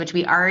groups, which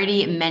we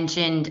already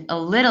mentioned a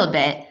little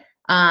bit,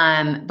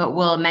 but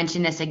we'll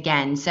mention this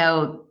again.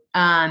 So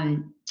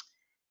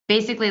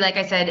basically, like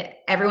I said,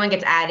 everyone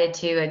gets added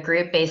to a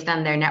group based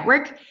on their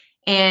network.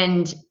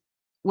 And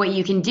what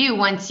you can do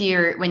once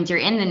you're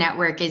in the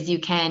network is you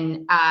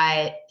can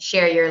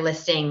share your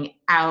listing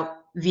out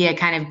via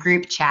kind of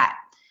group chat.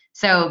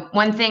 So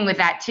one thing with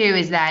that too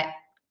is that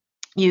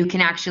you can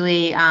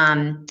actually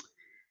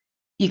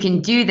you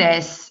can do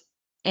this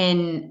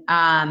in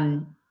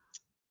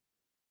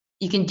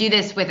you can do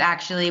this with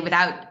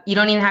without, you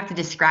don't even have to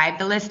describe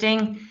the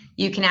listing.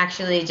 You can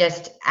actually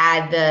just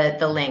add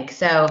the link.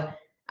 So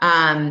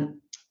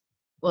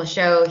we'll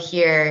show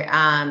here,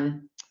 let's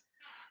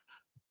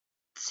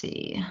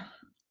see.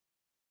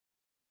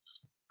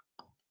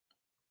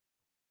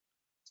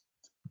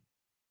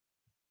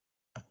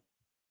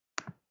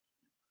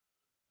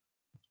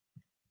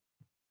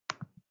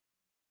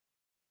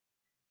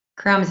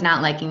 Chrome's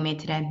not liking me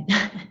today.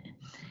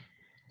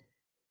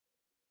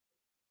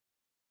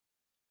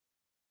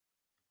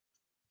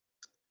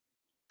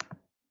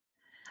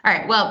 All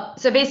right, well,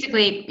 so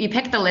basically you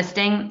pick the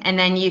listing and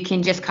then you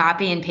can just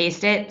copy and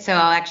paste it. So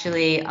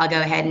I'll go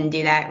ahead and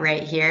do that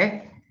right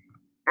here.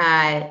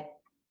 And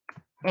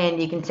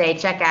you can say,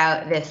 check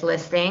out this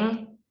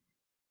listing,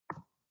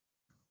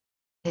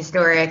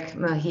 historic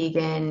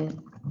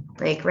Mohegan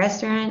Lake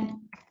Restaurant.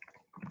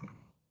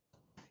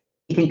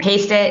 You can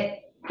paste it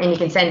and you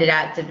can send it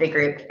out to the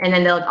group, and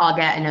then they'll all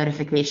get a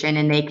notification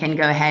and they can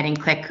go ahead and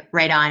click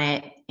right on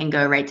it and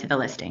go right to the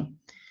listing.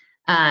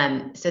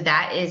 So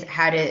that is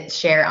how to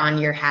share on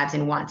your haves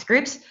and wants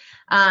groups.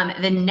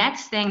 The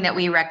next thing that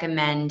we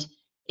recommend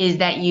is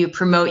that you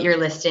promote your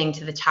listing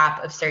to the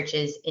top of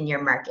searches in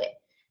your market.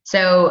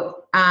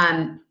 So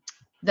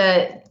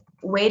the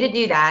way to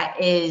do that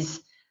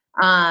is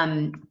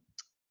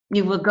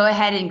you will go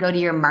ahead and go to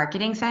your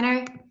marketing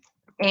center,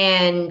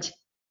 and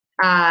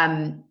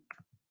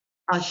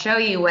I'll show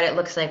you what it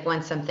looks like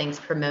once something's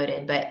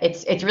promoted, but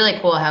it's really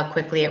cool how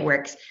quickly it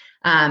works.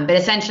 But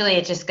essentially,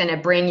 it's just going to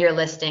bring your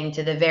listing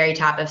to the very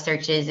top of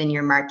searches in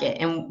your market.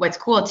 And what's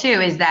cool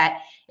too is that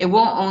it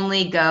won't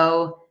only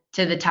go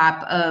to the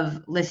top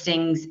of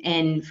listings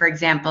in, for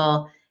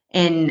example,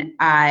 in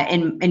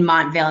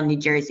Montvale, New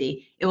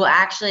Jersey. It will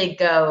actually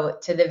go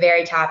to the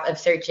very top of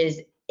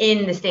searches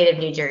in the state of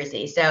New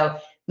Jersey. So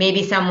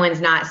maybe someone's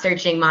not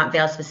searching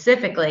Montvale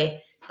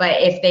specifically, but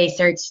if they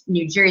search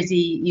New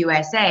Jersey,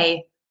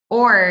 USA,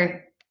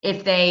 or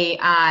if they,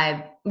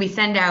 we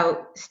send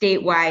out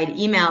statewide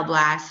email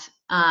blasts.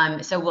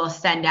 So we'll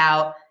send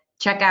out,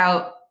 check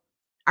out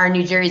our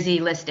New Jersey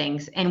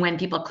listings. And when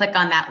people click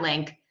on that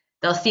link,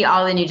 they'll see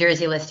all the New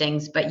Jersey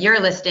listings, but your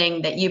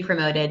listing that you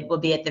promoted will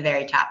be at the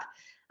very top.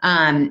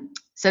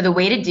 So the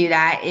way to do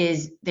that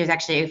is, there's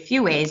actually a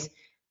few ways,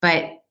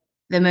 but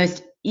the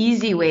most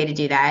easy way to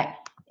do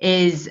that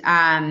is,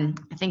 I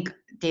think,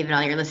 David,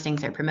 all your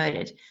listings are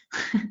promoted.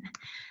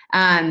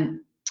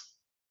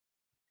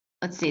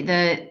 Let's see,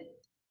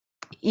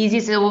 easy.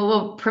 So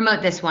we'll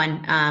promote this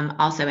one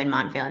also in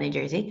Montvale, New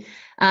Jersey.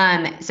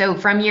 So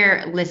from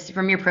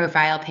your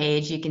profile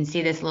page, you can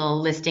see this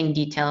little listing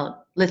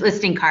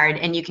card,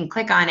 and you can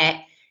click on it,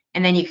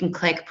 and then you can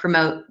click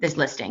promote this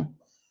listing.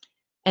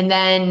 And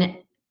then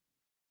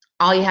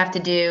all you have to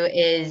do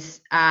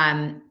is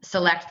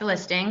select the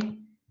listing,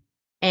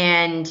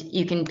 and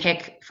you can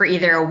pick for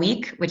either a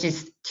week, which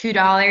is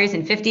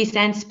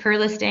 $2.50 per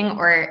listing,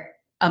 or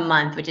a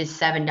month, which is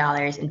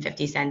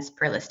 $7.50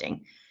 per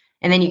listing.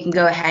 And then you can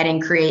go ahead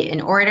and create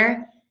an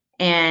order,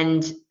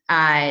 and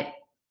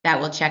that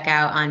will check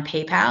out on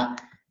PayPal.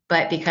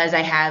 But because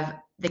I have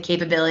the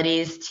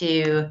capabilities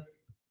to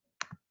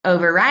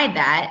override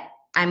that,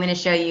 I'm going to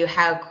show you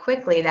how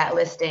quickly that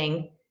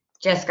listing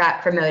just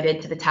got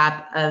promoted to the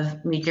top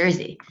of New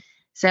Jersey.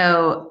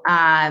 So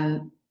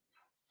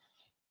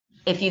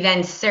if you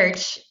then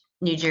search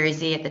New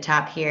Jersey at the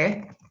top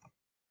here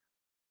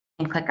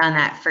and click on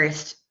that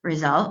first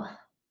result,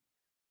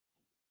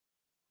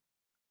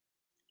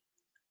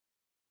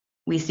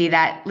 we see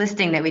that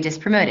listing that we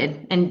just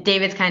promoted. And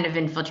David's kind of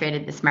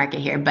infiltrated this market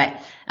here, but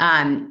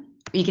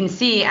you can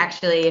see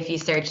actually if you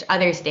search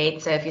other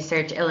states, so if you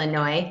search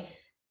Illinois,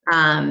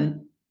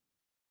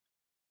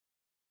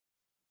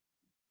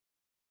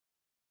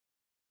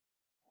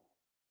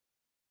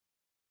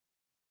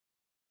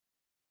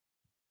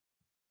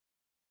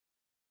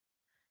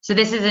 so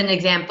this is an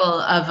example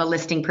of a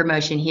listing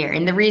promotion here.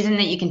 And the reason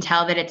that you can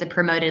tell that it's a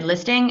promoted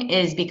listing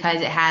is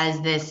because it has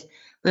this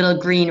little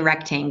green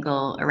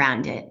rectangle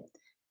around it.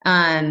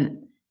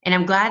 And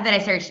I'm glad that I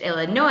searched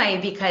Illinois,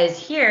 because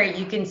here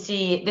you can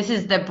see this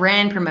is the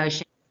brand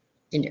promotion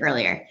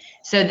earlier.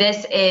 So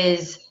this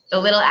is the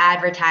little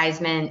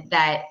advertisement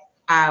that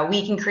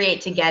we can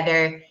create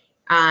together.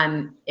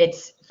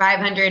 It's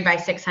 500 by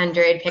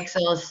 600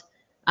 pixels.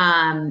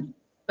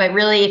 But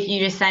really, if you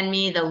just send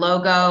me the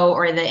logo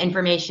or the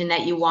information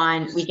that you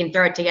want, we can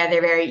throw it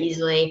together very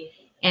easily,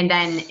 and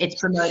then it's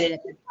promoted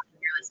at the top of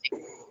your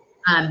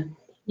listing.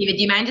 David,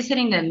 do you mind just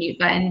hitting the mute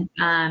button?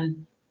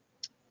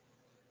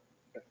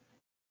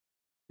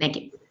 Thank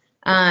you.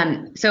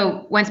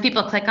 So once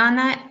people click on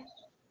that,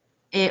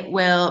 it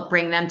will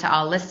bring them to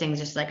all listings,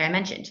 just like I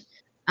mentioned.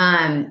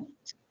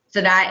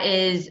 So that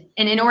is,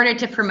 and in order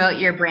to promote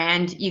your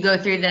brand, you go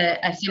through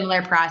a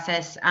similar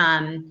process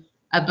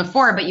of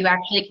before, but you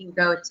actually can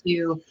go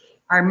to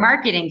our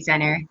marketing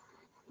center,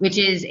 which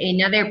is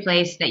another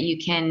place that you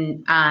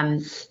can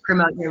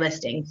promote your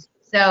listings.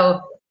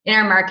 So in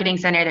our marketing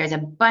center, there's a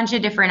bunch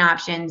of different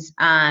options.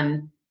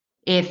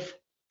 If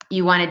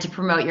you wanted to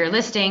promote your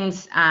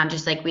listings,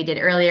 just like we did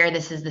earlier,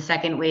 this is the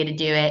second way to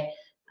do it.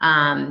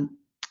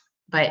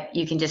 But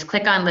you can just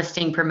click on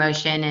listing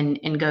promotion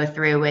and go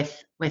through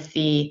with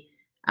the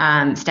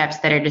steps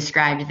that are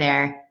described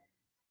there.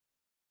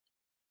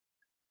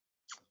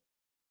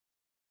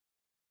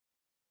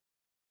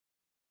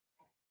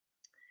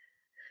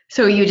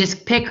 So you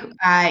just pick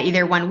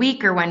either 1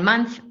 week or 1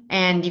 month,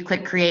 and you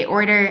click create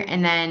order,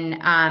 and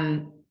then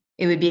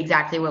it would be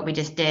exactly what we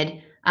just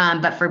did.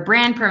 But for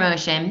brand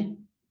promotion,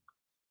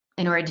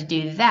 in order to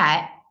do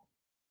that,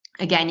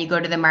 again, you go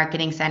to the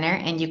marketing center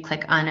and you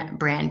click on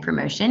brand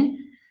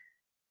promotion.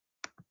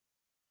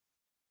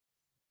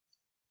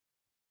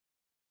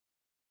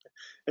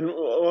 And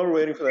while we're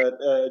waiting for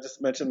that,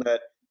 just mention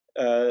that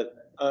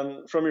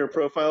from your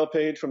profile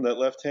page, from that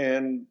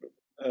left-hand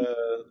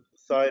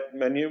side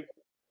menu,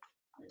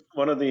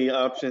 one of the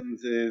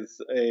options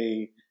is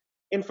a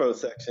info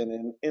section,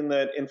 and in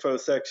that info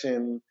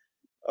section,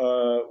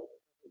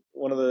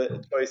 one of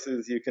the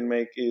choices you can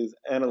make is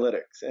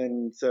analytics,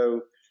 and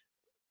so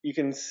you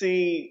can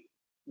see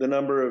the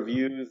number of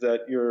views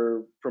that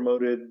your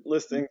promoted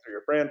listings or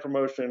your brand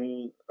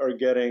promotion are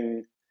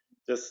getting,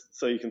 just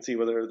so you can see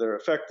whether they're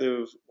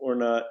effective or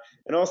not.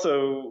 And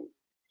also,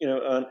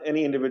 on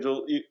any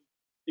individual,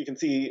 you can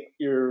see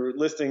your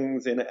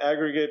listings in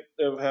aggregate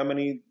of how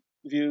many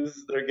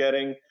views they're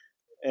getting,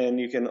 and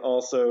you can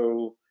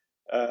also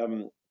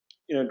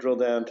drill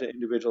down to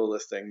individual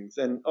listings.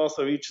 And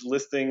also each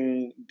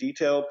listing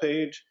detail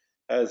page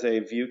has a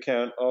view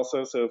count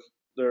also, so if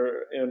there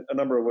are a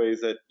number of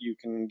ways that you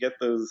can get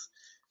those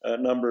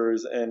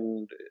numbers,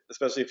 and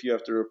especially if you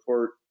have to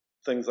report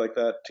things like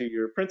that to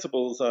your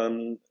principals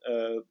on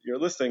your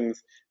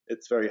listings,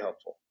 it's very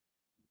helpful.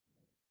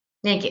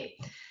 Thank you.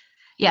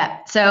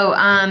 Yeah, so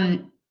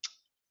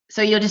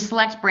so you'll just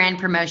select brand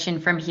promotion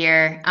from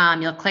here.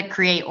 You'll click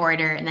create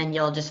order, and then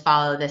you'll just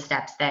follow the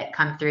steps that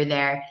come through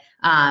there.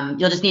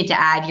 You'll just need to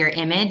add your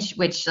image,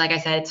 which, like I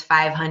said, it's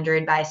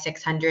 500 by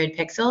 600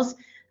 pixels.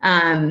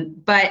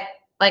 But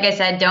like I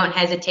said, don't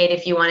hesitate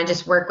if you want to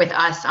just work with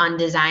us on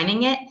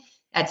designing it.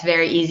 That's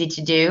very easy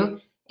to do.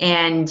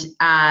 And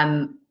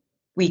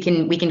we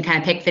can kind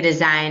of pick the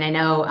design. I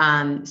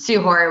know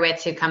Sue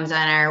Horowitz, who comes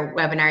on our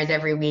webinars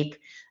every week,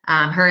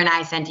 her and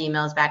I sent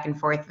emails back and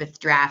forth with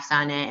drafts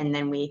on it, and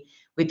then we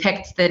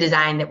picked the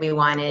design that we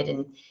wanted.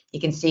 And you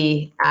can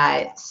see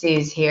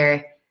Sue's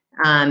here.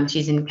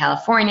 She's in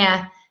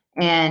California,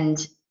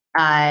 and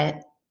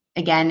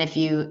again, if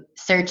you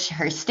search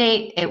her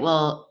state, it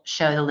will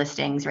show the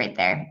listings right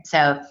there.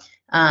 So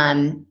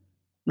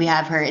we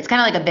have her, it's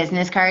kind of like a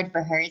business card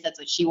for hers. That's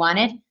what she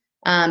wanted.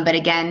 But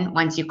again,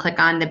 once you click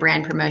on the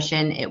brand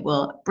promotion, it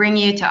will bring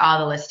you to all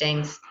the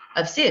listings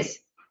of Sue's,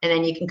 and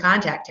then you can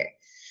contact her.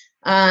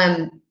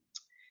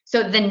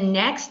 So the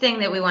next thing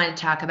that we want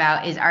to talk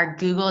about is our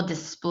Google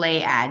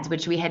display ads,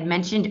 which we had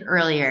mentioned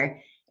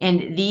earlier.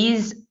 And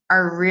these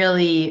are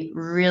really,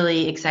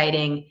 really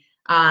exciting.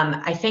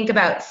 I think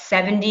about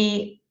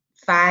 75%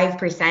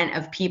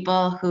 of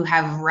people who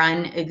have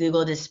run a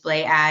Google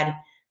display ad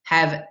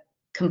have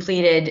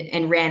completed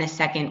and ran a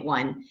second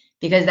one,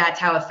 because that's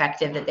how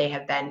effective that they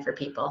have been for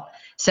people.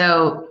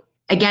 So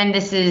again,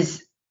 this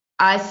is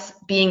us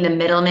being the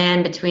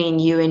middleman between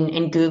you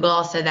and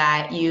Google, so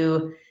that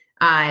you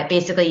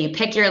basically you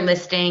pick your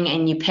listing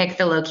and you pick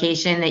the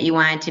location that you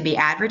want it to be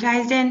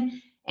advertised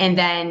in, and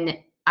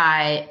then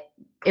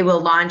it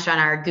will launch on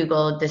our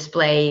Google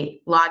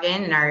Display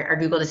login and our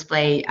Google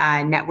Display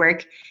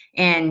network.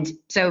 And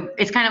so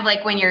it's kind of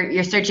like when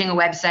you're searching a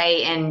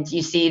website and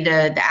you see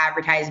the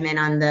advertisement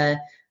on the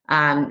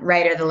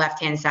right or the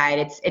left hand side.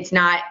 It's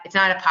not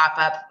a pop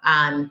up,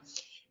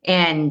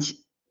 and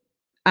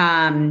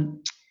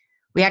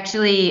we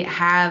actually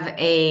have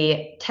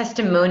a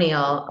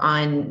testimonial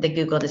on the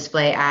Google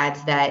display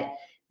ads that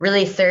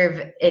really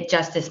serve it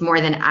justice more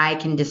than I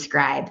can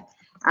describe.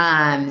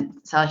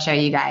 So I'll show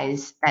you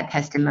guys that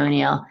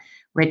testimonial,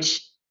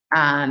 which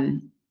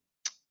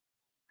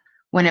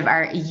one of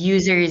our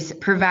users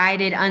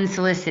provided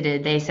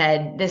unsolicited. They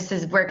said, "This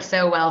has worked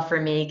so well for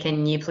me.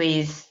 Can you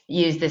please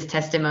use this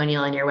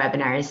testimonial in your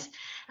webinars?"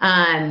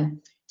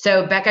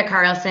 So Becca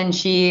Carlson,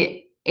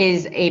 she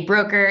is a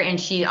broker and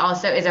she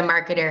also is a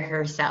marketer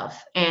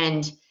herself.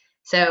 And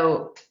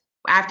so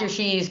after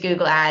she used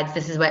Google Ads,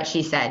 this is what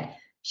she said.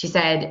 She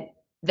said,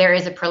 "There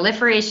is a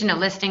proliferation of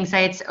listing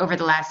sites over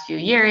the last few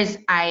years.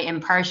 I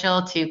am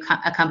partial to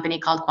a company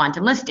called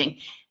QuantumListing.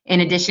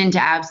 In addition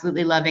to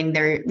absolutely loving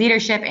their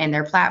leadership and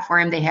their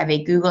platform, they have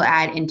a Google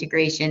ad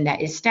integration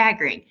that is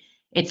staggering.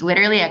 It's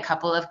literally a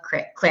couple of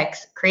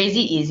clicks,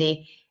 crazy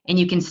easy, and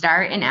you can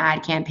start an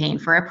ad campaign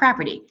for a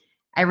property.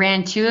 I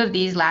ran 2 of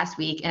these last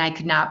week and I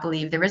could not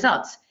believe the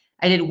results.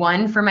 I did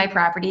one for my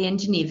property in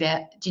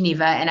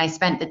Geneva, and I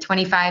spent the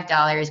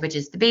 $25, which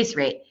is the base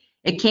rate.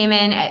 It came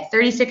in at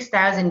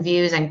 36,000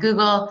 views on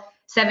Google,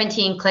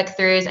 17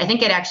 click-throughs. I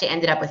think it actually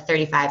ended up with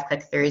 35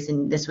 click-throughs,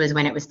 and this was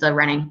when it was still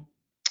running.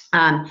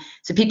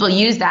 So people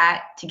use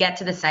that to get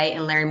to the site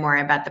and learn more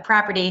about the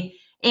property.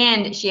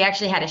 And she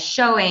actually had a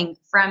showing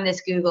from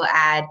this Google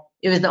ad.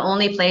 It was the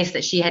only place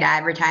that she had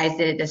advertised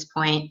it at this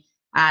point.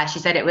 She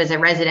said it was a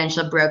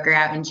residential broker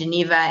out in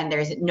Geneva, and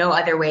there's no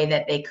other way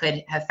that they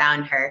could have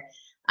found her.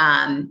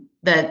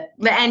 The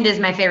end is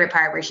my favorite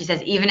part, where she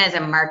says, even as a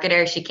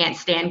marketer, she can't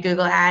stand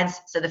Google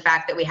ads. So the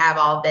fact that we have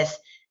all of this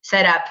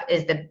set up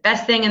is the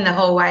best thing in the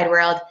whole wide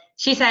world.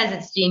 She says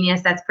it's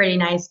genius. That's pretty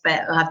nice,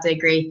 but I'll have to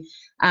agree.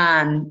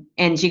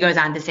 And she goes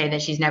on to say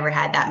that she's never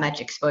had that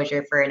much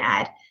exposure for an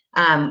ad.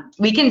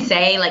 We can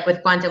say, like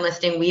with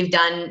QuantumListing, we've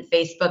done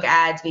Facebook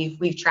ads.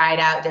 We've tried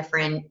out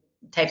different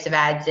types of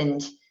ads,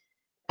 and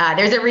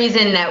there's a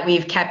reason that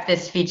we've kept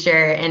this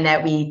feature and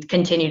that we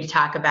continue to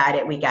talk about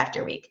it week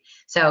after week.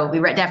 So we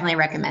definitely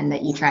recommend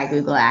that you try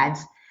Google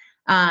Ads.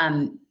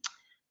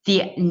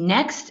 The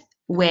next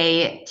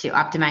way to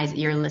optimize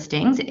your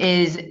listings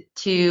is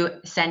to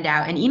send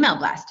out an email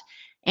blast.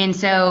 And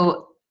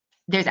so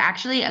there's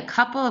actually a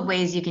couple of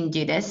ways you can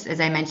do this. As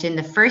I mentioned,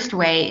 the first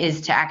way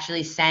is to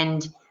actually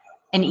send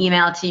an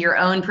email to your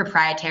own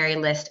proprietary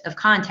list of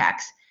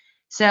contacts.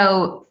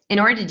 So in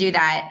order to do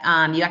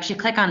that, you actually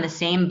click on the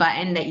same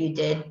button that you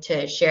did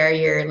to share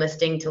your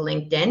listing to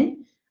LinkedIn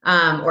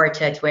or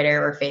to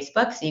Twitter or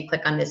Facebook. So you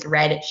click on this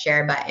red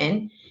share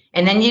button,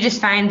 and then you just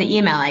find the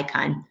email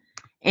icon.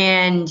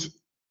 And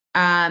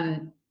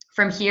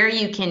from here,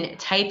 you can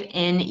type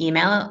in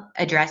email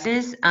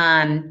addresses.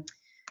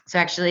 So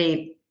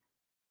actually,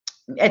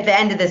 at the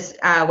end of this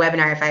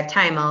webinar, if I have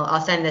time,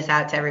 I'll send this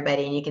out to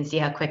everybody and you can see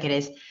how quick it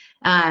is.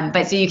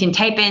 But so you can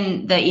type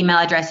in the email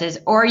addresses,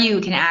 or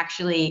you can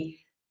actually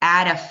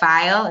add a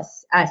file,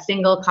 a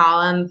single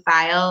column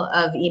file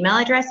of email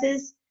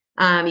addresses.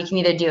 You can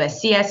either do a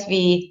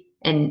CSV,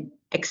 an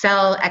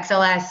Excel,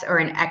 XLS, or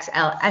an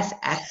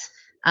XLSS.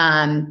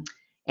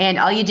 And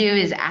all you do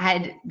is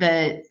add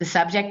the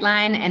subject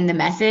line and the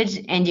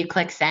message, and you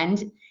click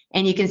send.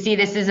 And you can see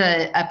this is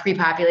a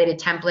pre-populated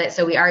template.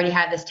 So we already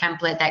have this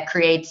template that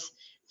creates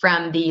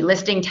from the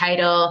listing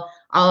title,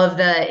 all of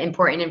the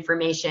important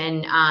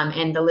information,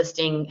 and the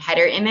listing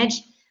header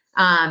image.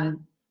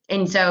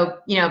 And so,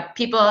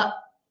 people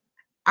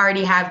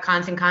already have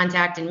Constant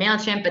Contact and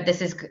MailChimp, but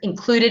this is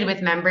included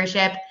with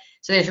membership.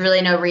 So there's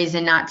really no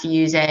reason not to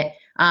use it.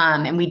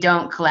 And we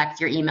don't collect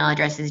your email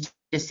addresses,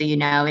 just so you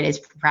know, it is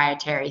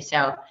proprietary.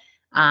 So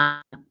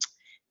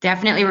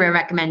definitely we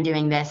recommend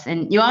doing this.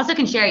 And you also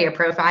can share your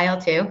profile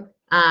too,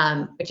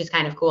 which is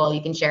kind of cool.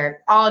 You can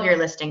share all of your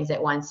listings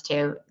at once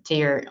to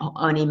your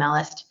own email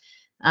list.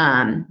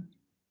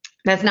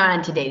 That's not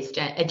on today's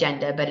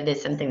agenda, but it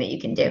is something that you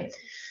can do.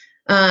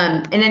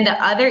 And then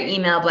the other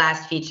email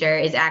blast feature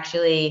is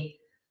actually,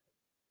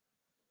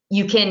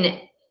 you can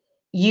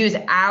use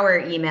our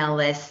email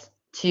list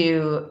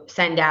to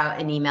send out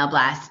an email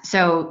blast.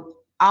 So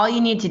all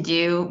you need to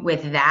do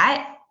with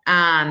that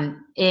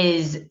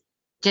is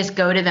just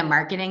go to the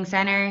marketing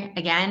center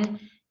again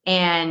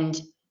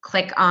and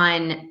click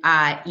on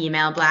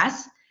email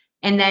blast,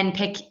 and then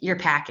pick your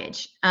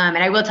package. And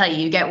I will tell you,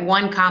 you get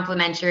one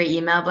complimentary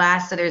email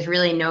blast, so there's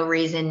really no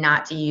reason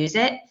not to use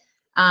it.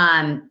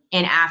 And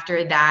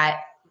after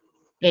that,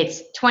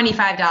 it's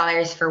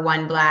 $25 for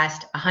one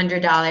blast,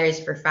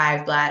 $100 for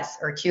 5 blasts,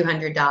 or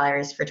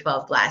 $200 for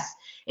 12 blasts.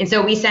 And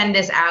so we send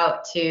this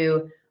out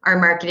to our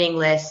marketing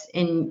list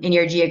in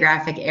your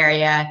geographic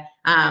area.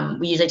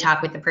 We usually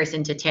talk with the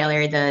person to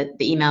tailor the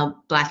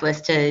email blast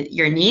list to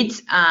your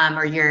needs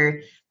or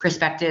your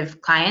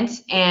prospective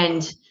clients.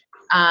 And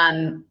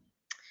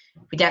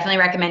we definitely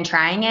recommend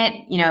trying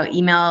it. You know,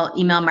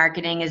 email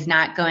marketing is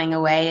not going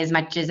away as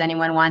much as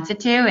anyone wants it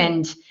to.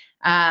 And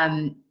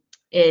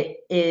it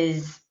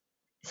is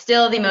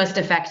still the most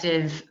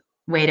effective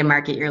way to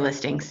market your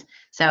listings.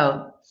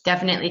 So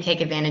definitely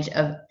take advantage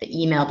of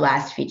the email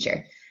blast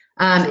feature.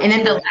 And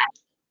then the last,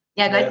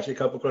 yeah, go Can I ahead. ask you a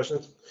couple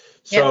questions?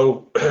 Yep.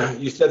 So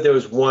you said there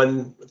was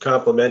one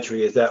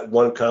complimentary. Is that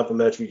one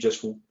complimentary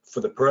just for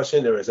the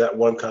person, or is that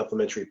one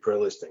complimentary per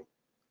listing?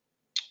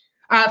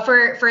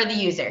 For the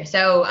user.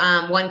 So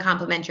one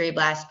complimentary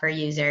blast per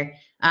user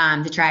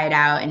to try it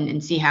out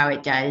and see how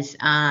it does.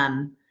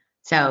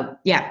 So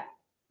yeah.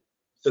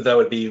 So that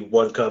would be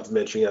one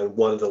complimentary on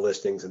one of the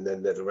listings, and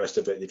then the rest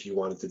of it, if you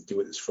wanted to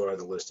do it as for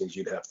other listings,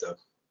 you'd have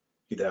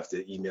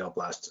to email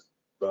blast,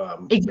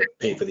 Exactly.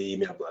 pay for the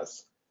email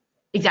blast.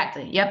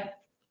 Exactly. Yep.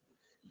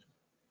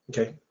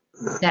 Okay.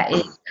 That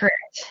is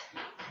correct.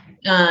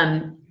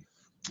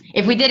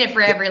 If we did it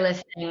for every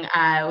listing,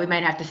 we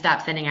might have to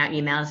stop sending out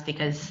emails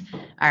because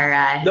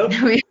our Nope.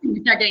 we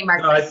start getting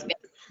marked.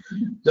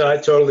 No, I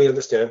totally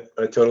understand.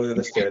 I totally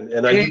understand.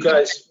 And are you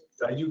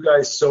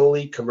guys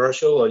solely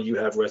commercial, or you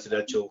have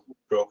residential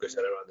brokers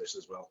that are on this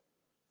as well?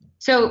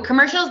 So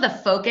commercial is the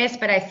focus,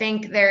 but I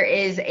think there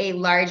is a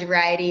large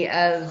variety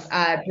of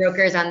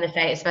brokers on the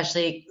site,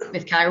 especially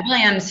with Keller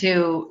Williams,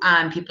 who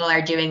people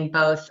are doing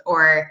both,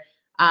 or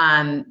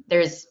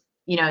there's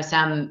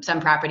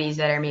some properties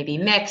that are maybe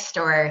mixed,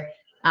 or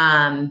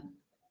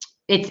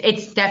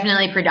it's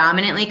definitely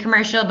predominantly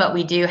commercial, but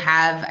we do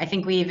have, I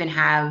think we even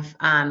have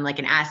like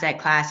an asset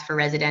class for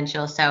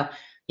residential. So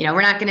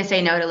we're not going to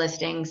say no to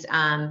listings,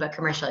 but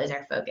commercial is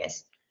our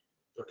focus.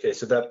 Okay,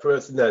 so that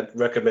person that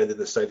recommended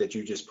the site that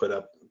you just put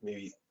up,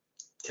 maybe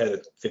 10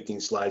 or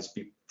 15 slides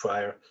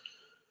prior,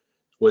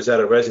 was that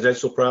a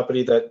residential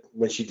property that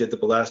when she did the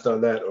blast on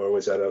that, or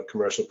was that a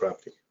commercial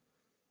property?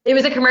 It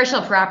was a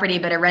commercial property,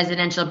 but a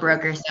residential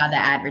broker saw the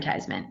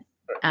advertisement.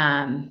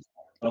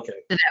 Okay,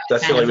 So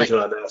that's the only reason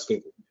I'm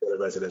asking. A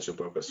residential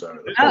broker, sorry.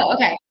 Oh,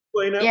 okay.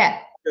 Well, Yeah.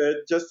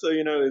 Just so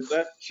you know,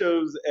 that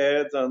shows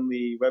ads on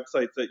the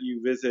websites that you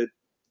visit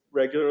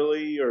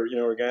regularly or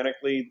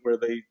organically, where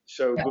they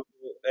show Google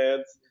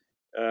ads.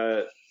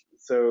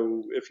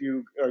 So if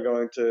you are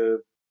going to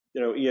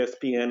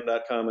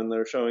ESPN.com and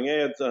they're showing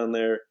ads on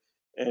there,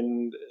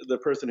 and the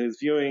person who's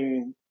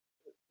viewing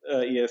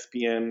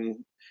ESPN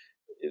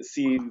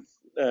sees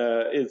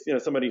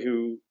is somebody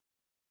who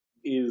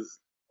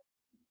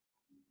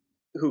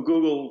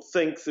Google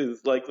thinks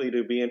is likely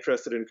to be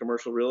interested in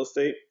commercial real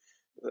estate,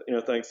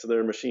 thanks to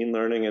their machine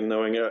learning and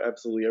knowing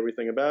absolutely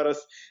everything about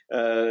us,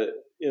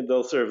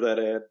 they'll serve that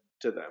ad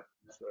to them.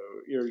 So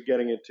you're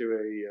getting it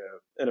to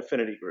an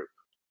affinity group.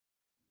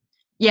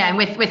 Yeah, and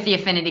with the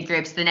affinity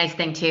groups, the nice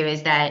thing too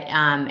is that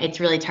it's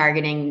really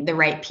targeting the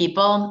right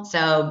people.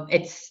 So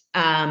it's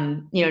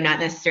not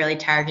necessarily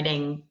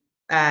targeting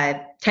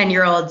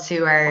 10-year-olds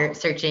who are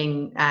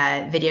searching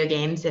video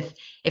games. If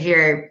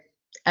you're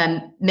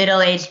a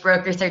middle-aged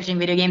broker searching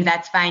video games,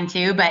 that's fine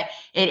too. But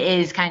it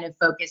is kind of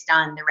focused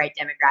on the right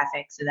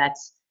demographic. So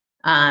that's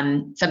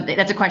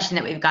that's a question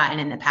that we've gotten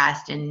in the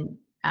past, and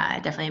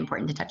definitely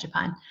important to touch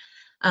upon.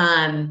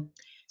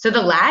 So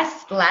the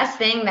last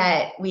thing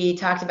that we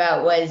talked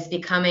about was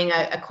becoming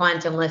a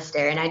quantum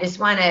lister. And I just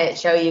want to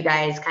show you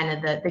guys kind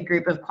of the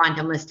group of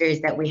quantum listers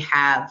that we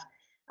have.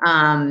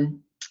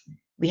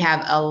 We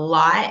have a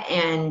lot,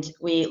 and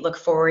we look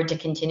forward to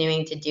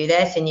continuing to do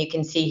this. And you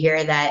can see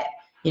here that,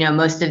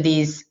 most of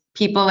these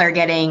people are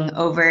getting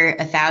over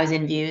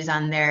 1,000 views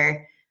on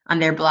their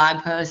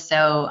blog posts.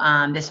 So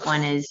this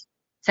one is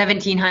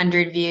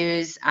 1,700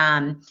 views.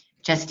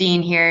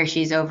 Justine here,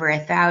 she's over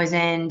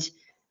 1,000.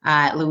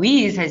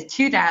 Louise has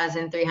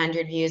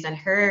 2,300 views on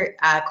her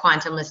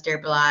Quantum Lister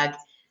blog.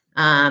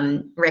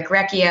 Rick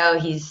Recchio,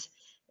 he's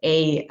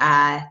a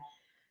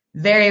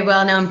very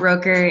well-known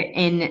broker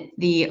in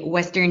the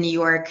Western New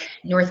York,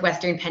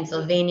 Northwestern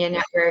Pennsylvania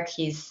network.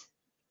 He's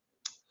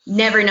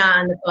never not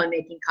on the phone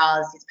making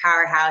calls. He's a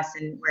powerhouse,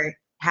 and we're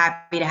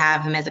happy to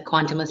have him as a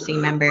Quantum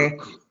Listing member.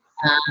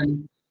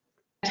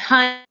 A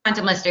ton of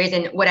Quantum Listers,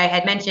 and what I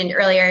had mentioned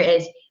earlier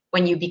is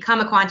when you become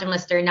a quantum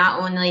lister,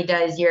 not only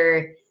does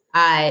your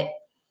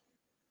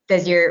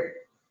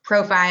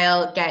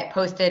profile get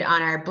posted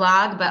on our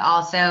blog, but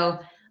also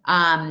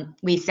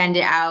we send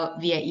it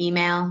out via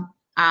email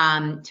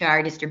to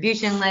our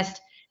distribution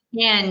list.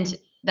 And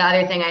the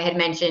other thing I had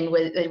mentioned,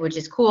 which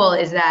is cool,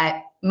 is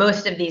that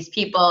most of these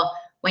people,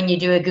 when you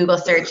do a Google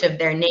search of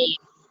their name,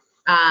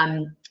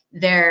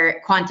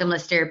 their Quantum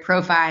Lister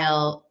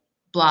profile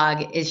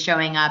blog is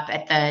showing up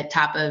at the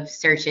top of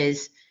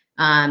searches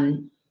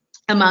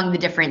among the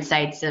different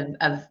sites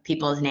of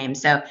people's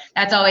names. So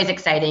that's always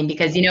exciting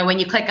because, you know, when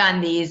you click on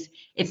these,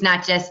 it's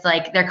not just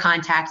like their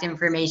contact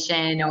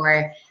information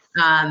or,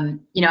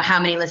 you know,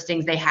 how many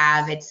listings they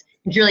have. It's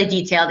really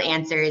detailed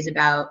answers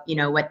about, you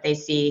know, what they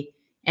see.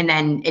 And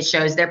then it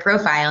shows their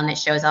profile and it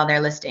shows all their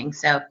listings.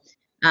 So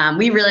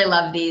we really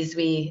love these.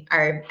 We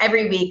are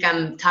every week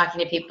I'm talking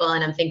to people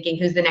and I'm thinking,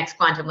 who's the next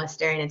quantum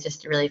lister? And it's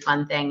just a really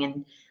fun thing.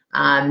 And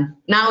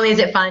not only is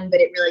it fun, but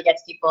it really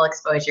gets people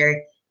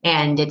exposure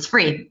and it's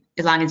free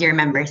as long as you're a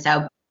member.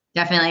 So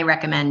definitely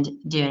recommend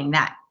doing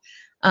that.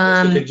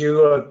 So could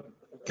you,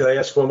 can I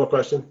ask one more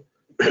question?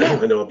 Yeah.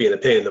 I know I'm being a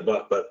pain in the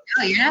butt, but.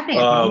 Oh, you're not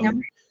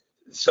paying.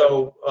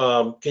 So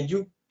can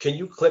you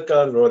click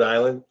on Rhode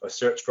Island or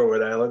search for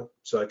Rhode Island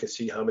so I can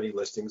see how many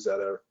listings that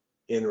are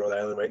in Rhode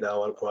Island right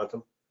now on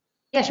Quantum?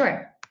 Yeah,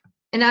 sure.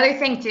 Another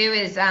thing too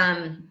is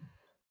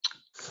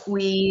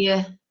we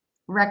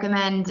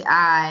recommend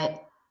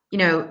you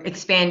know,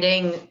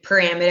 expanding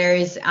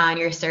parameters on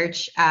your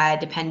search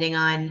depending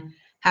on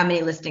how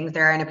many listings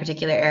there are in a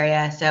particular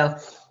area. So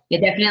yeah,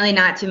 definitely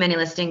not too many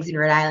listings in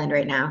Rhode Island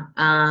right now.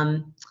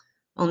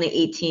 Only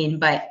 18,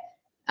 but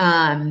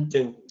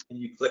Can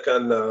you click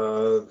on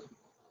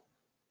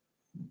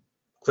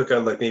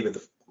like maybe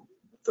the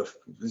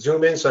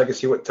zoom in so I can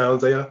see what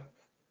towns they are?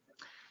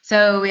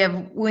 so we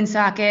have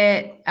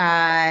Woonsocket,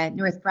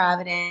 North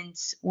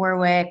Providence,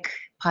 Warwick,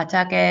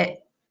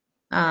 Pawtucket,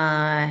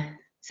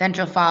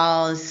 Central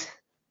Falls.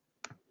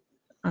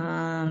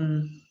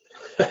 Do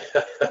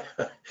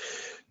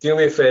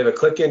me a favor,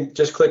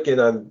 just click in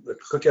on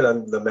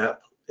the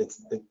map.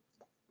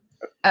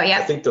 Oh yeah,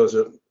 I think those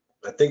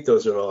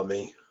are all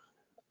me, to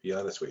be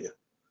honest with you.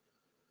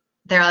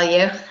 they're all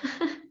you.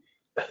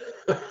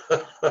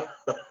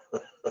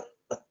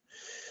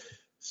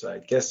 So I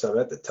guess I'm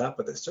at the top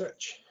of the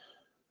search.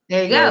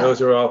 There you Yeah, go.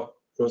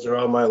 those are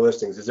all my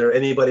listings. Is there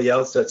anybody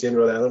else that's in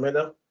Rhode Island right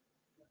now?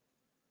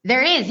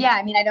 There is, yeah.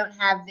 I mean, I don't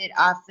have it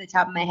off the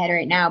top of my head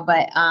right now,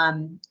 but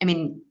I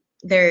mean,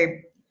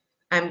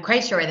 I'm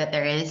quite sure that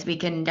there is. We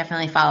can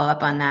definitely follow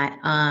up on that.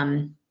 I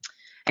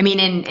mean,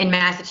 in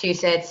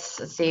Massachusetts,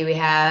 let's see, we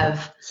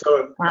have.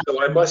 So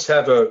I must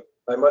have a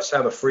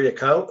free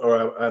account,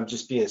 or I'm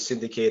just being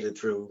syndicated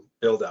through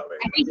Build Out right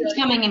I think it's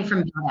coming in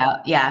from Build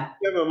Out, yeah.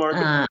 You have a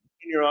market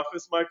in your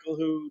office, Michael,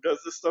 who does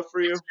this stuff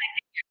for you?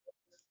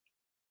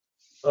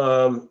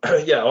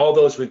 Yeah, all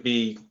those would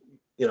be,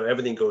 you know,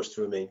 everything goes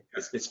through me.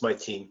 It's my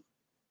team.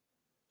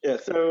 Yeah,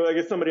 so I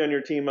guess somebody on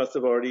your team must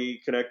have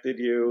already connected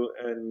you.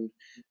 And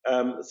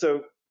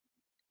so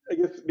I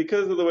guess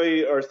because of the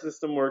way our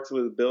system works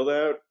with build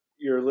out,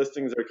 your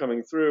listings are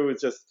coming through.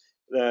 It's just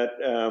that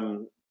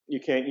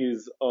you can't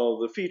use all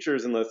the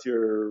features unless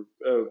you're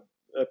a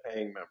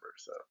paying member.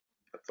 So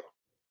that's all.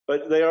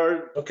 But they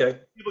are, Okay.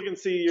 people can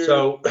see your.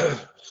 So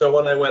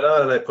when I went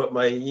on and I put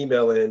my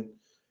email in,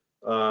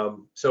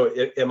 so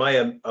am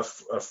I a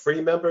free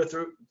member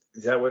through?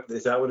 Is that what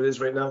it is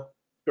right now?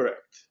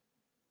 Correct.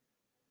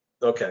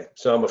 Okay,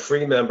 so I'm a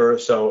free member.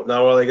 So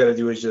now all I got to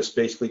do is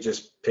basically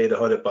just pay the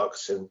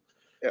 $100, and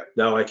yeah.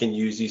 Now I can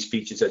use these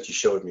features that you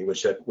showed me,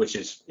 which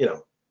is, you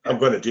know, I'm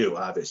going to do,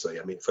 obviously.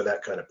 I mean, for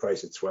that kind of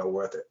price, it's well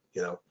worth it,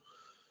 you know.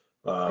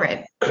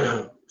 Right.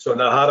 So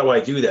now how do I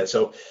do that?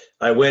 So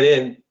I went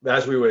in,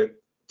 as we were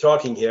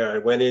talking here, I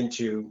went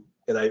into,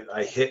 and I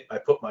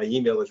put my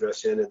email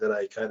address in, and then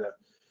I kind of,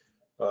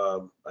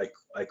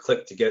 I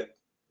clicked to get,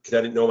 because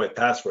I didn't know my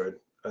password,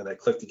 and I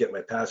clicked to get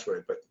my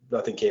password, but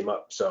nothing came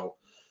up. So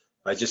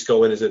I just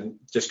go in and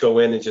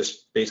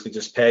just basically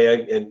just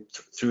pay and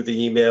through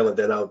the email, and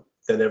then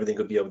everything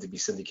will be able to be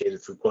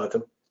syndicated through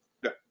Quantum.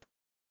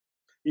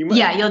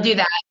 Yeah. You'll do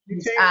that.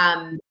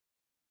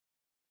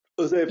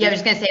 Jose, yeah, I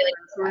was just gonna say,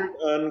 like,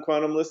 on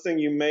Quantum Listing,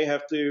 you may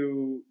have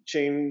to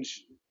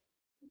change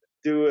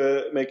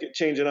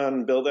it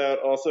on build out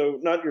also,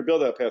 not your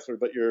build out password,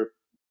 but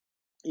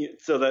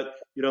so that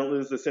you don't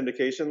lose the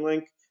syndication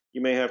link.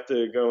 You may have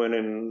to go in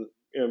and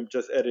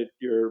just edit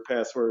your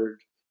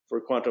password for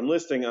Quantum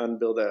Listing on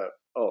build out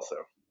also.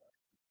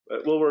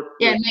 But we'll work.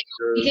 Yeah,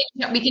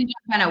 we can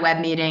jump on a web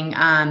meeting.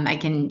 I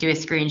can do a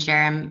screen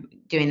share. I'm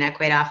doing that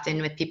quite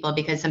often with people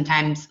because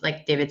sometimes,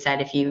 like David said,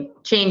 if you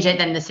change it,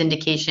 then the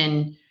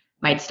syndication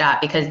might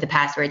stop because the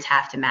passwords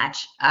have to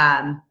match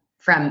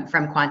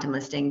from Quantum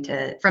Listing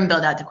from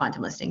build out to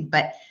Quantum Listing.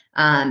 But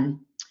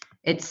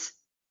it's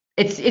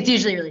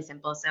usually really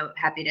simple. So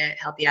happy to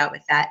help you out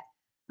with that.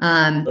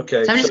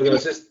 Okay. So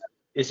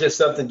is this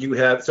something you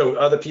have? So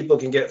other people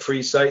can get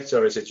free sites,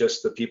 or is it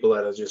just the people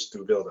that are just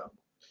through build out?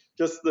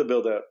 Just the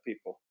build out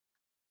people.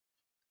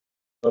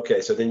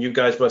 Okay, so then you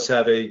guys must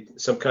have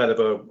some kind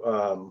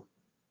of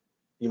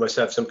you must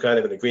have some kind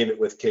of an agreement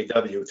with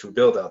KW through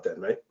build out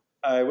then, right?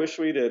 I wish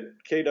we did.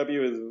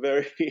 KW is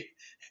very,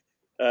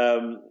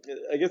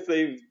 I guess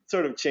they've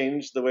sort of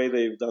changed the way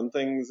they've done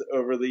things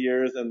over the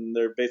years, and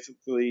they're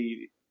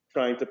basically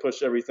trying to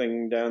push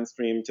everything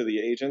downstream to the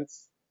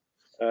agents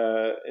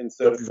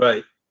instead of.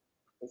 Right.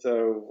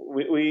 So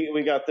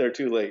we got there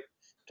too late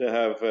to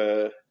have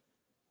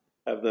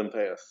them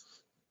pay us.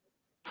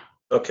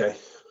 Okay.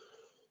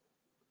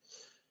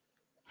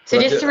 So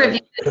But just to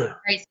review the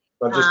price,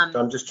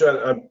 I'm just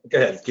trying. Go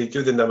ahead.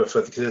 Do the number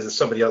for because there's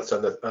somebody else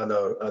on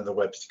the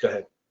web. Go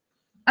ahead.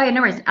 oh yeah,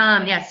 no worries.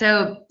 Yeah,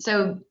 so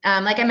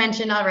like I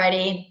mentioned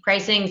already,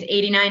 pricing's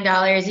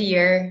 $89 a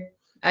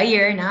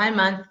year, not a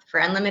month, for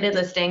unlimited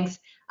listings.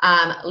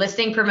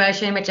 Listing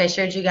promotion, which I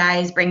showed you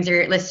guys, brings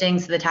your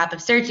listings to the top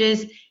of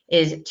searches,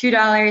 is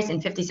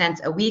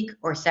 $2.50 a week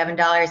or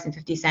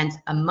 $7.50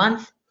 a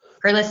month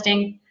per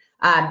listing.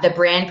 The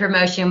brand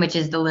promotion, which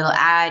is the little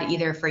ad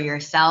either for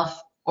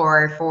yourself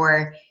or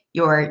for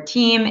your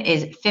team,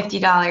 is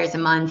 $50 a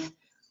month,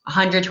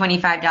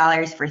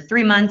 $125 for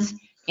 3 months,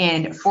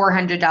 and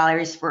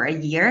 $400 for a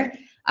year.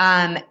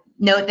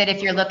 Note that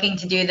if you're looking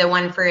to do the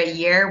one for a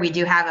year, we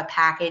do have a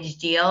package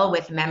deal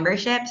with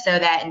membership, so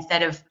that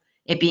instead of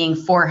it being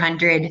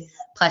 400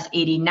 plus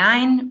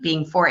 89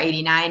 being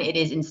 489, it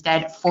is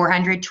instead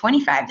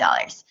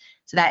 $425.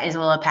 So that is a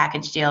little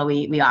package deal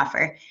we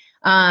offer.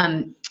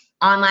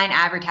 Online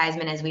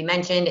advertisement, as we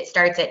mentioned, it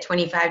starts at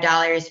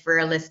 $25 for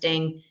a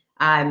listing.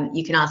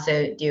 You can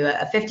also do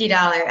a $50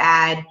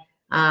 ad.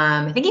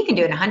 I think you can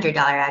do a $100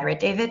 ad, right,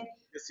 David?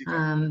 Yes, you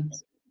can.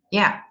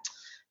 Yeah,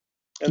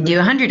 you can And do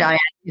a $100 ad.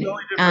 the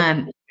only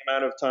difference is the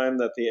amount of time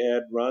that the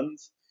ad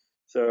runs.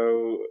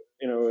 So,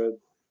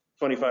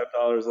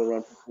 $25 will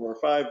run for 4 or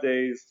 5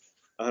 days.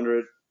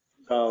 $100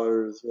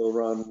 will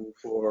run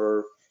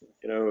for,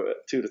 2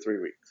 to 3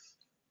 weeks.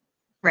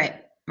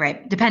 Right.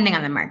 Depending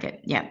on the market.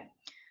 Yeah.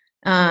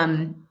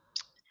 And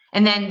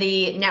then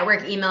the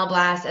network email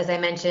blast, as I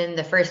mentioned,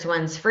 the first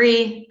one's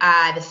free.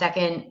 The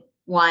second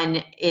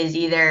one is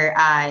either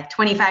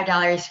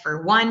 $25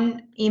 for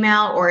one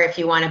email, or if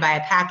you want to buy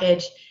a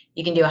package,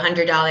 you can do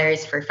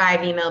 $100 for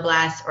 5 email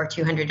blasts or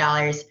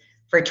 $200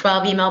 for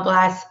 12 email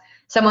blasts.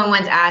 Someone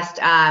once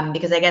asked,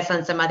 because I guess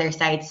on some other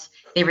sites,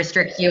 they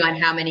restrict you on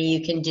how many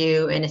you can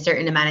do in a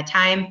certain amount of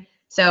time.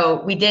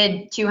 So we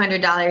did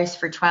 $200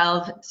 for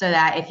 12, so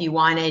that if you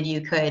wanted,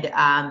 you could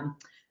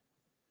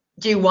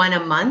do one a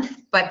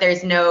month, but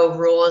there's no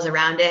rules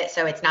around it.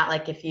 So it's not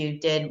like if you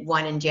did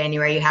one in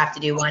January, you have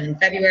to do one in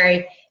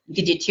February. You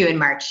could do 2 in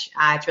March.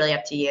 It's really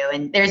up to you.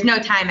 And there's no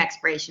time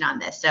expiration on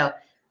this. So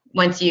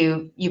once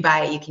you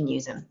buy it, you can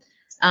use them.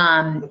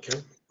 Okay.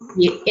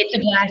 It's a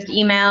blast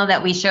email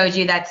that we showed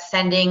you, that's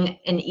sending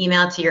an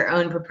email to your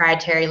own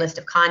proprietary list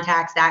of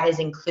contacts. That is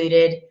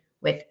included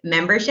with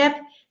membership.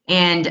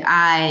 And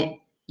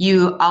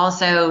you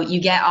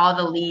get all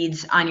the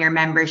leads on your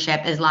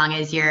membership as long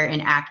as you're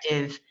an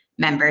active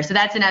member. So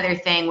that's another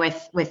thing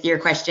with your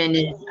question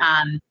is,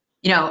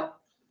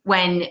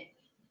 when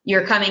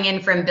you're coming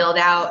in from build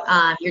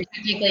out, you're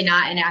technically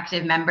not an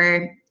active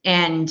member.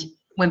 And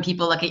when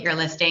people look at your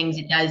listings,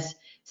 it does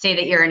say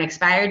that you're an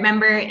expired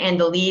member, and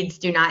the leads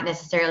do not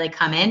necessarily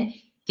come in.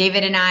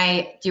 David and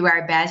I do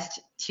our best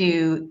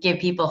to give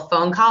people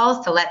phone calls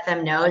to let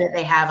them know that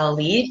they have a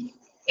lead.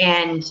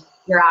 And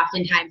we're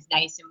oftentimes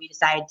nice and we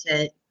decide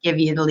to give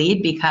you the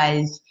lead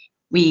because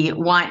we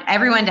want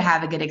everyone to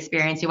have a good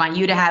experience. We want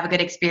you to have a good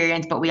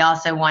experience, but we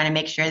also want to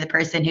make sure the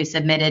person who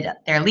submitted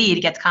their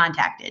lead gets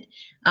contacted.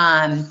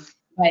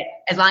 But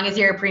as long as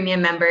you're a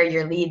premium member,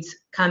 your leads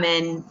come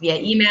in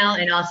via email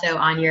and also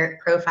on your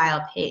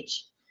profile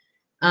page.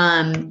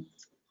 And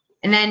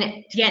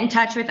then to get in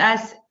touch with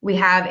us, we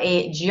have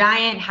a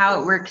giant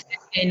How It Works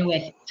section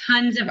with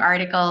tons of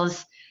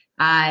articles.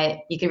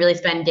 You can really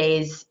spend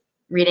days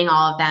reading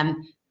all of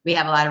them. We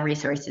have a lot of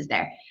resources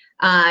there.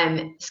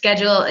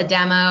 Schedule a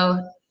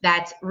demo.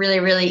 That's really,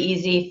 really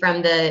easy.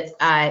 From the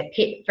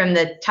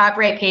top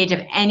right page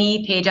of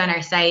any page on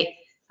our site,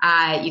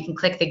 you can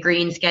click the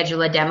green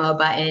Schedule a Demo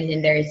button,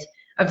 and there's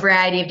a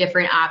variety of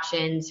different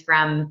options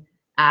from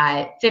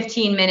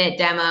 15-minute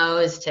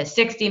demos to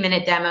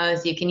 60-minute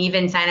demos. You can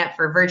even sign up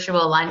for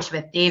virtual lunch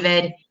with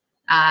David.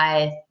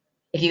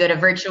 If you go to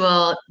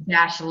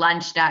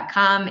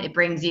virtual-lunch.com, it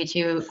brings you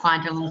to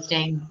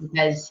QuantumListing,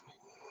 because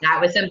that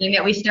was something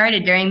that we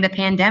started during the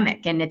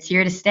pandemic, and it's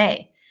here to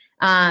stay.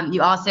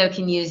 You also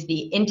can use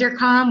the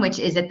intercom, which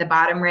is at the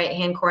bottom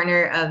right-hand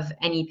corner of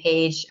any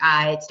page.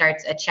 It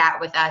starts a chat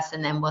with us,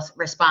 and then we'll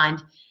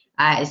respond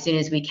as soon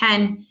as we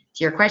can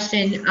to your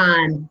question.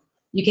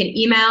 You can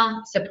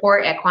email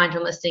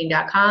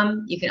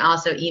support@quantumlisting.com. You can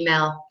also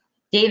email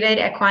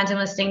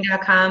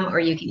david@quantumlisting.com, or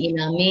you can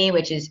email me,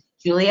 which is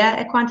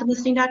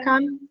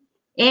julia@quantumlisting.com.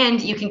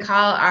 And you can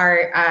call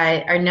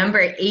our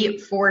number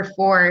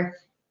 844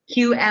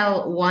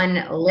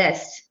 QL1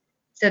 list.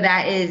 So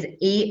that is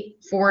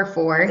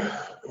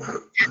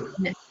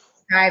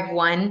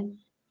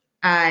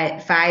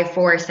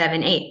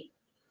 844-51-5478.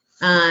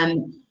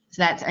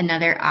 So that's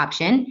another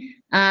option.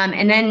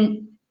 And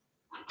then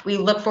we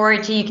look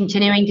forward to you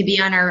continuing to be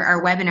on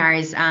our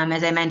webinars.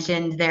 As I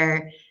mentioned,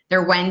 they're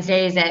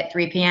Wednesdays at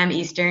 3 p.m.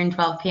 Eastern,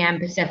 12 p.m.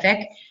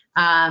 Pacific.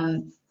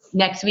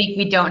 Next week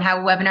we don't have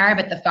a webinar,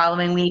 but the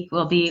following week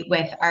we'll be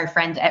with our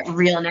friends at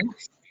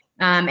RealNext.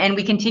 And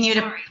we continue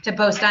to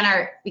post on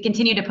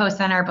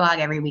our blog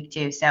every week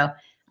too. So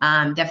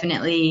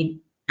definitely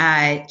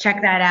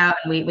check that out.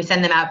 We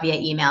send them out via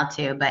email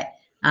too, but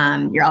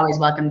you're always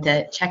welcome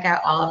to check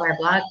out all of our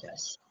blog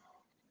posts.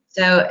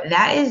 So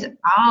that is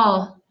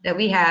all that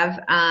we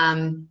have.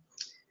 I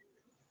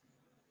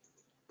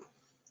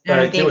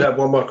do have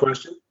one more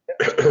question.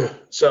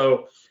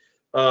 So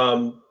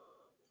on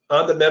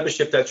the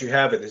membership that you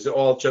have, is it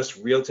all just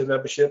realtor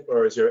membership,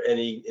 or is there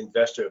any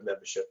investor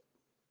membership?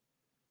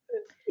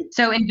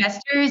 So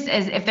investors,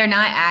 if they're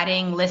not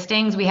adding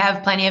listings, we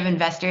have plenty of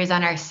investors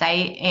on our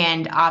site,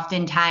 and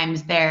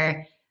oftentimes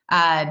they're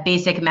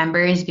basic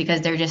members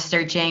because they're just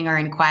searching or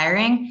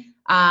inquiring.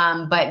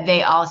 But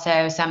they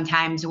also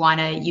sometimes want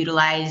to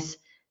utilize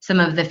some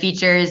of the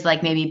features,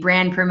 like maybe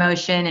brand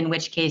promotion, in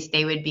which case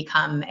they would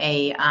become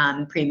a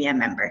premium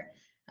member.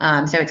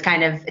 So it's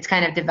kind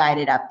of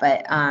divided up,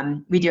 but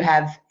we do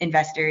have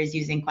investors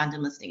using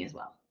QuantumListing as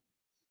well.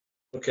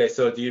 Okay,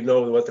 so do you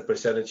know what the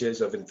percentage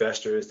is of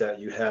investors that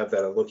you have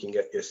that are looking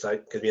at your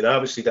site? Because I mean,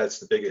 obviously that's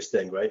the biggest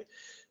thing, right?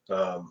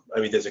 I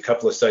mean, there's a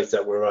couple of sites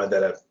that we're on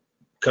that are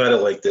kind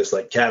of like this,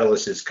 like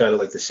Catalyst is kind of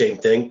like the same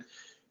thing,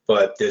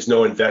 but there's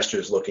no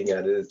investors looking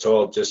at it. It's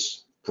all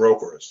just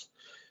brokers.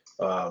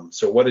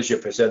 So what is your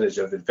percentage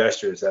of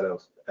investors that are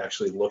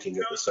actually looking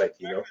at the site,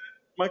 you know?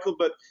 Michael,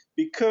 but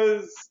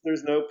because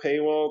there's no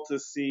paywall to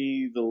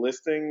see the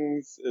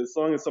listings, as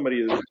long as somebody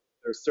is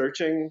they're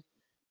searching,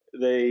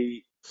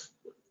 they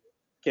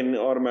can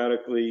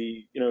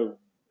automatically,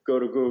 go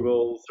to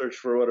Google, search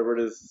for whatever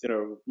it is,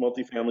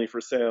 multifamily for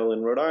sale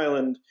in Rhode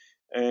Island,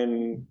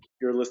 and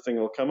your listing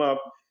will come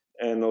up,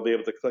 and they'll be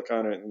able to click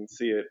on it and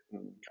see it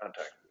and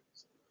contact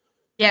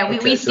you. Yeah,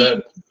 we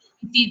see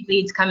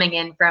leads coming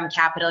in from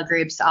capital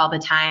groups all the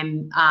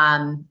time,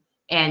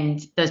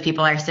 and those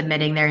people are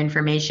submitting their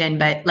information.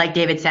 But like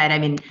David said, I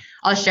mean,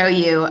 I'll show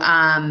you.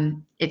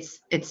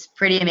 It's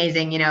pretty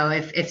amazing.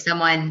 If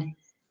someone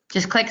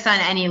just clicks on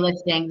any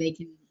listing, they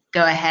can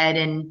go ahead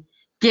and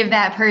give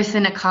that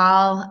person a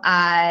call.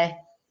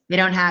 They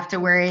don't have to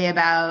worry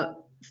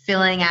about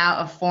filling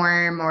out a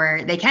form,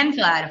 or they can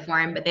fill out a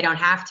form, but they don't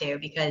have to,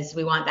 because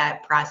we want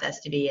that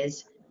process to be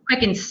as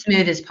quick and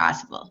smooth as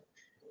possible.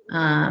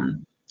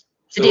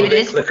 So David,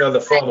 when they click on the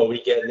form, are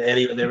we getting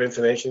any of their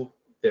information,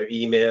 their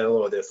email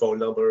or their phone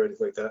number or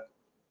anything like that?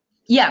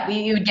 Yeah,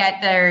 you would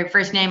get their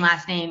first name,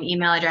 last name,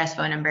 email address,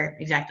 phone number.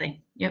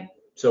 Exactly. Yep.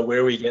 So where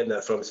are we getting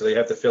that from? So they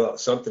have to fill out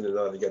something in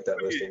order to get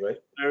that listing, right?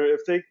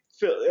 If they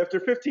after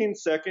 15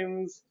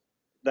 seconds,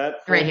 that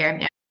right here,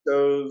 yeah,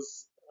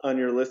 goes on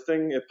your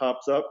listing, it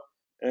pops up,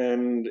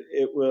 and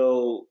it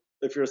will,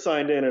 if you're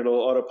signed in, it'll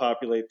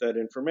auto-populate that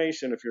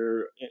information if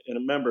you're a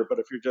member. But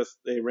if you're just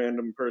a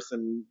random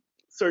person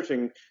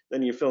searching,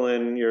 then you fill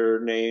in your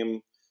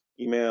name,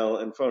 email,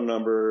 and phone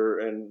number,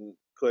 and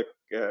click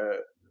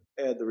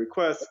add the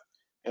request,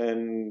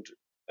 and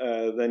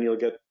then you'll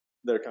get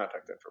their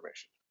contact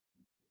information.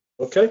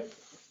 Okay.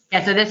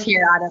 Yeah, so this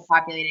here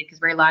auto-populated because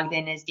we're logged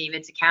in as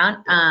David's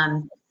account.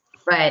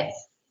 But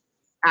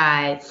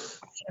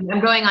I'm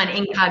going on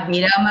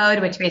incognito mode,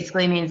 which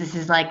basically means this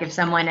is like if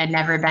someone had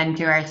never been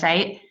to our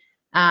site.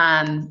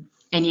 And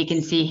you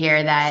can see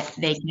here that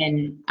they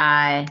can.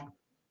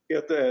 You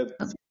have to add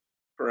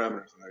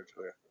parameters in there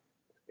too.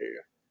 Here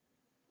you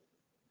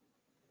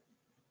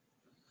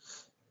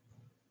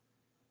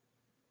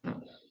go.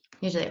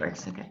 Usually it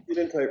works. Okay. You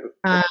didn't type it.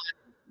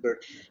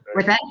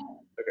 What's that?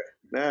 Okay,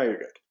 now you're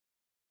good.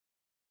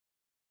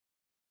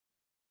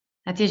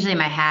 That's usually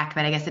my hack,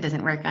 but I guess it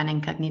doesn't work on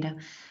incognito.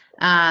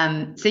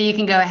 So you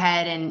can go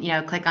ahead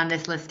and click on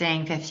this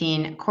listing,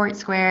 15 Court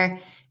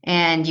Square,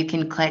 and you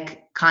can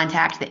click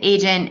contact the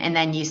agent, and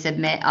then you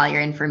submit all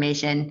your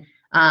information.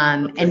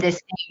 Okay. And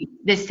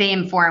this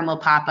same form will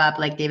pop up,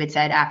 like David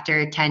said,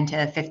 after 10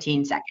 to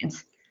 15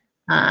 seconds.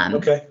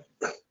 Okay,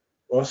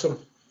 awesome.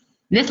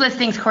 This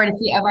listing's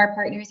courtesy of our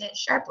partners at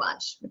Sharp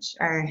Launch, which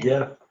are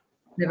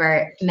one of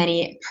our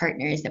many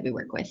partners that we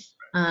work with.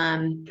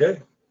 Okay.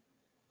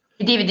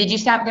 David, did you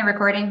stop the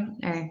recording?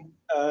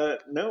 Or?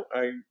 No,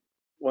 I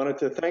wanted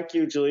to thank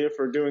you, Julia,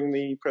 for doing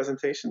the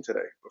presentation today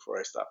before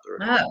I stopped the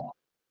recording. Oh,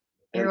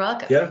 you're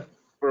welcome. Yeah.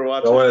 For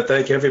watching. I want to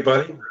thank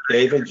everybody,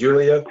 David,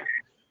 Julia,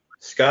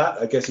 Scott.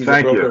 I guess he's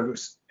a broker.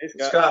 Hey,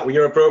 Scott,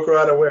 you're a broker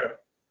out of where?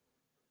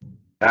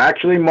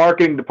 Actually,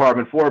 marketing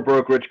department for a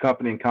brokerage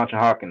company in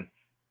Conshohocken.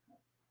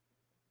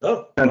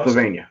 Oh,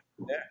 Pennsylvania.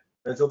 Awesome. Yeah.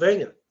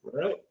 Pennsylvania. All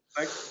right.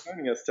 Thanks for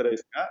joining us today,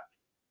 Scott.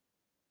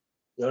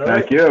 All right.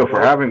 Thank you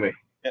for having me.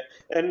 Yeah.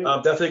 And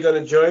I'm definitely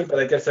going to join, but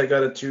I guess I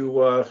got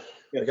to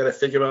I got to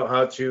figure out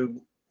how to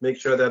make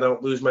sure that I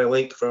don't lose my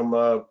link from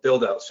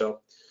build out.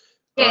 So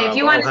yeah, if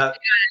you want, I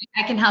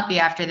can help you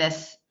after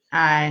this.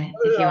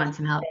 If you want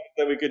some help.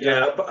 That we could.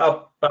 Yeah,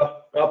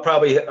 I'll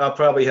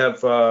probably have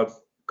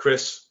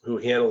Chris, who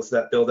handles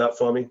that build out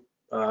for me,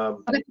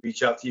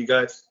 reach out to you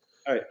guys.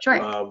 All right. Sure.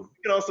 You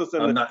can also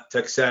send I'm not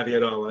tech savvy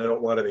at all. I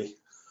don't want to be.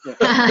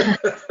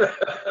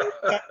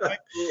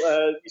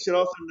 You should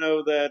also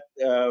know that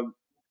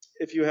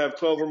if you have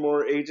 12 or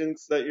more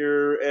agents that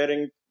you're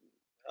adding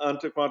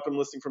onto Quantum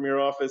Listing from your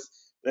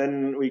office,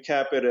 then we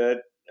cap it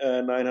at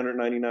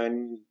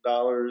 $999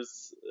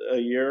 a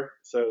year,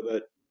 so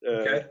that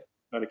Okay.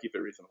 trying to keep it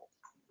reasonable.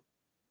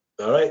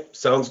 All right.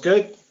 Sounds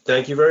good.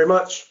 Thank you very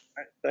much.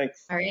 All right,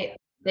 thanks. All right.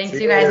 Thanks,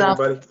 See you guys later, all.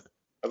 everybody.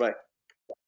 Bye-bye.